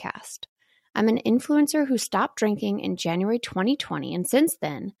Life podcast. I'm an influencer who stopped drinking in January 2020, and since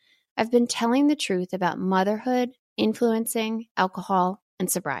then, I've been telling the truth about motherhood, influencing, alcohol,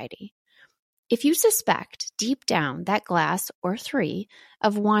 and sobriety. If you suspect deep down that glass or 3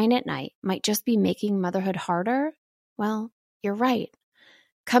 of wine at night might just be making motherhood harder, well, you're right.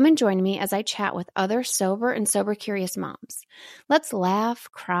 Come and join me as I chat with other sober and sober-curious moms. Let's laugh,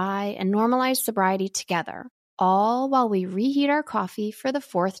 cry, and normalize sobriety together, all while we reheat our coffee for the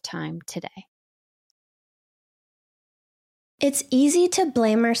fourth time today. It's easy to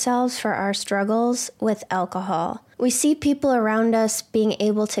blame ourselves for our struggles with alcohol. We see people around us being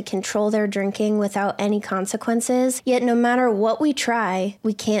able to control their drinking without any consequences, yet no matter what we try,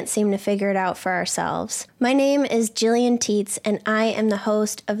 we can't seem to figure it out for ourselves. My name is Jillian Teets, and I am the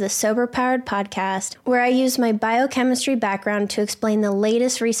host of the Sober Powered podcast, where I use my biochemistry background to explain the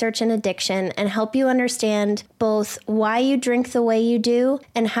latest research in addiction and help you understand both why you drink the way you do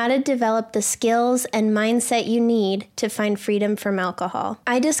and how to develop the skills and mindset you need to find freedom from alcohol.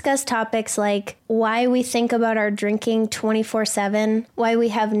 I discuss topics like why we think about our drinking 24/7, why we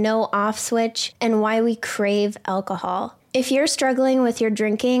have no off switch, and why we crave alcohol. If you're struggling with your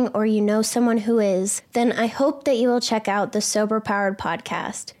drinking or you know someone who is, then I hope that you will check out the Sober Powered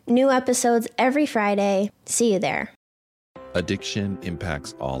podcast. New episodes every Friday. See you there. Addiction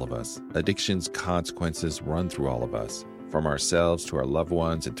impacts all of us. Addiction's consequences run through all of us. From ourselves to our loved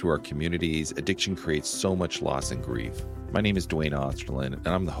ones and through our communities, addiction creates so much loss and grief. My name is Dwayne Osterlin, and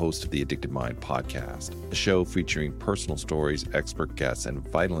I'm the host of the Addicted Mind podcast, a show featuring personal stories, expert guests, and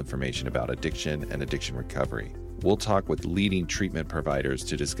vital information about addiction and addiction recovery. We'll talk with leading treatment providers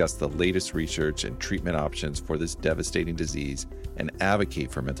to discuss the latest research and treatment options for this devastating disease and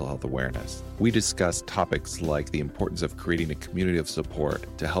advocate for mental health awareness. We discuss topics like the importance of creating a community of support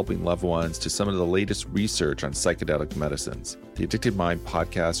to helping loved ones to some of the latest research on psychedelic medicines. The Addicted Mind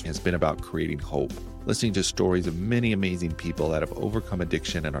podcast has been about creating hope, listening to stories of many amazing people that have overcome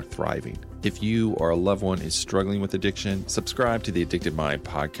addiction and are thriving. If you or a loved one is struggling with addiction, subscribe to the Addicted Mind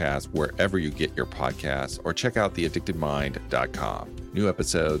podcast wherever you get your podcasts or check out theaddictedmind.com. New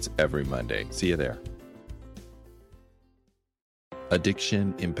episodes every Monday. See you there.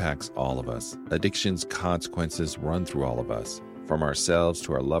 Addiction impacts all of us. Addiction's consequences run through all of us. From ourselves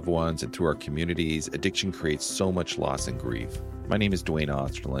to our loved ones and through our communities, addiction creates so much loss and grief. My name is Dwayne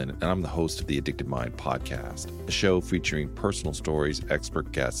Osterlin, and I'm the host of the Addicted Mind podcast, a show featuring personal stories,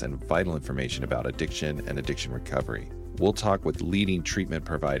 expert guests, and vital information about addiction and addiction recovery. We'll talk with leading treatment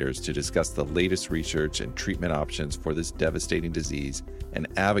providers to discuss the latest research and treatment options for this devastating disease and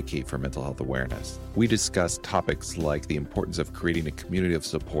advocate for mental health awareness. We discuss topics like the importance of creating a community of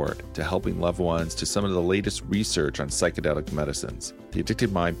support to helping loved ones to some of the latest research on psychedelic medicines. The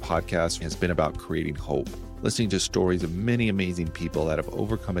Addicted Mind podcast has been about creating hope, listening to stories of many amazing people that have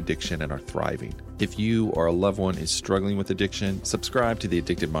overcome addiction and are thriving. If you or a loved one is struggling with addiction, subscribe to the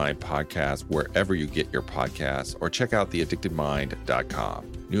Addicted Mind podcast wherever you get your podcasts or check out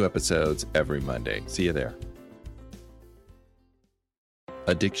theaddictedmind.com. New episodes every Monday. See you there.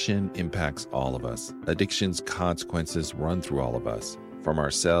 Addiction impacts all of us. Addiction's consequences run through all of us. From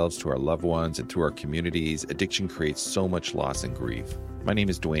ourselves to our loved ones and through our communities, addiction creates so much loss and grief. My name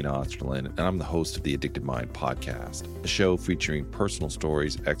is Dwayne Osterlin, and I'm the host of the Addicted Mind podcast, a show featuring personal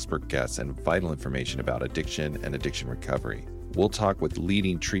stories, expert guests, and vital information about addiction and addiction recovery. We'll talk with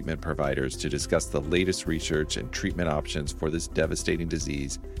leading treatment providers to discuss the latest research and treatment options for this devastating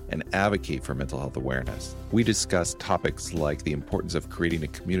disease and advocate for mental health awareness. We discuss topics like the importance of creating a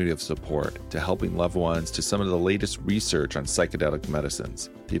community of support to helping loved ones to some of the latest research on psychedelic medicines.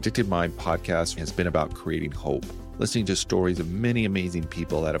 The Addicted Mind podcast has been about creating hope, listening to stories of many amazing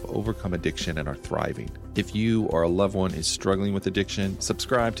people that have overcome addiction and are thriving. If you or a loved one is struggling with addiction,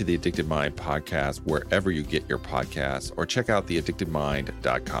 subscribe to the Addicted Mind podcast wherever you get your podcasts or check out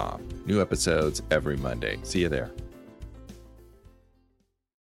theaddictedmind.com. New episodes every Monday. See you there.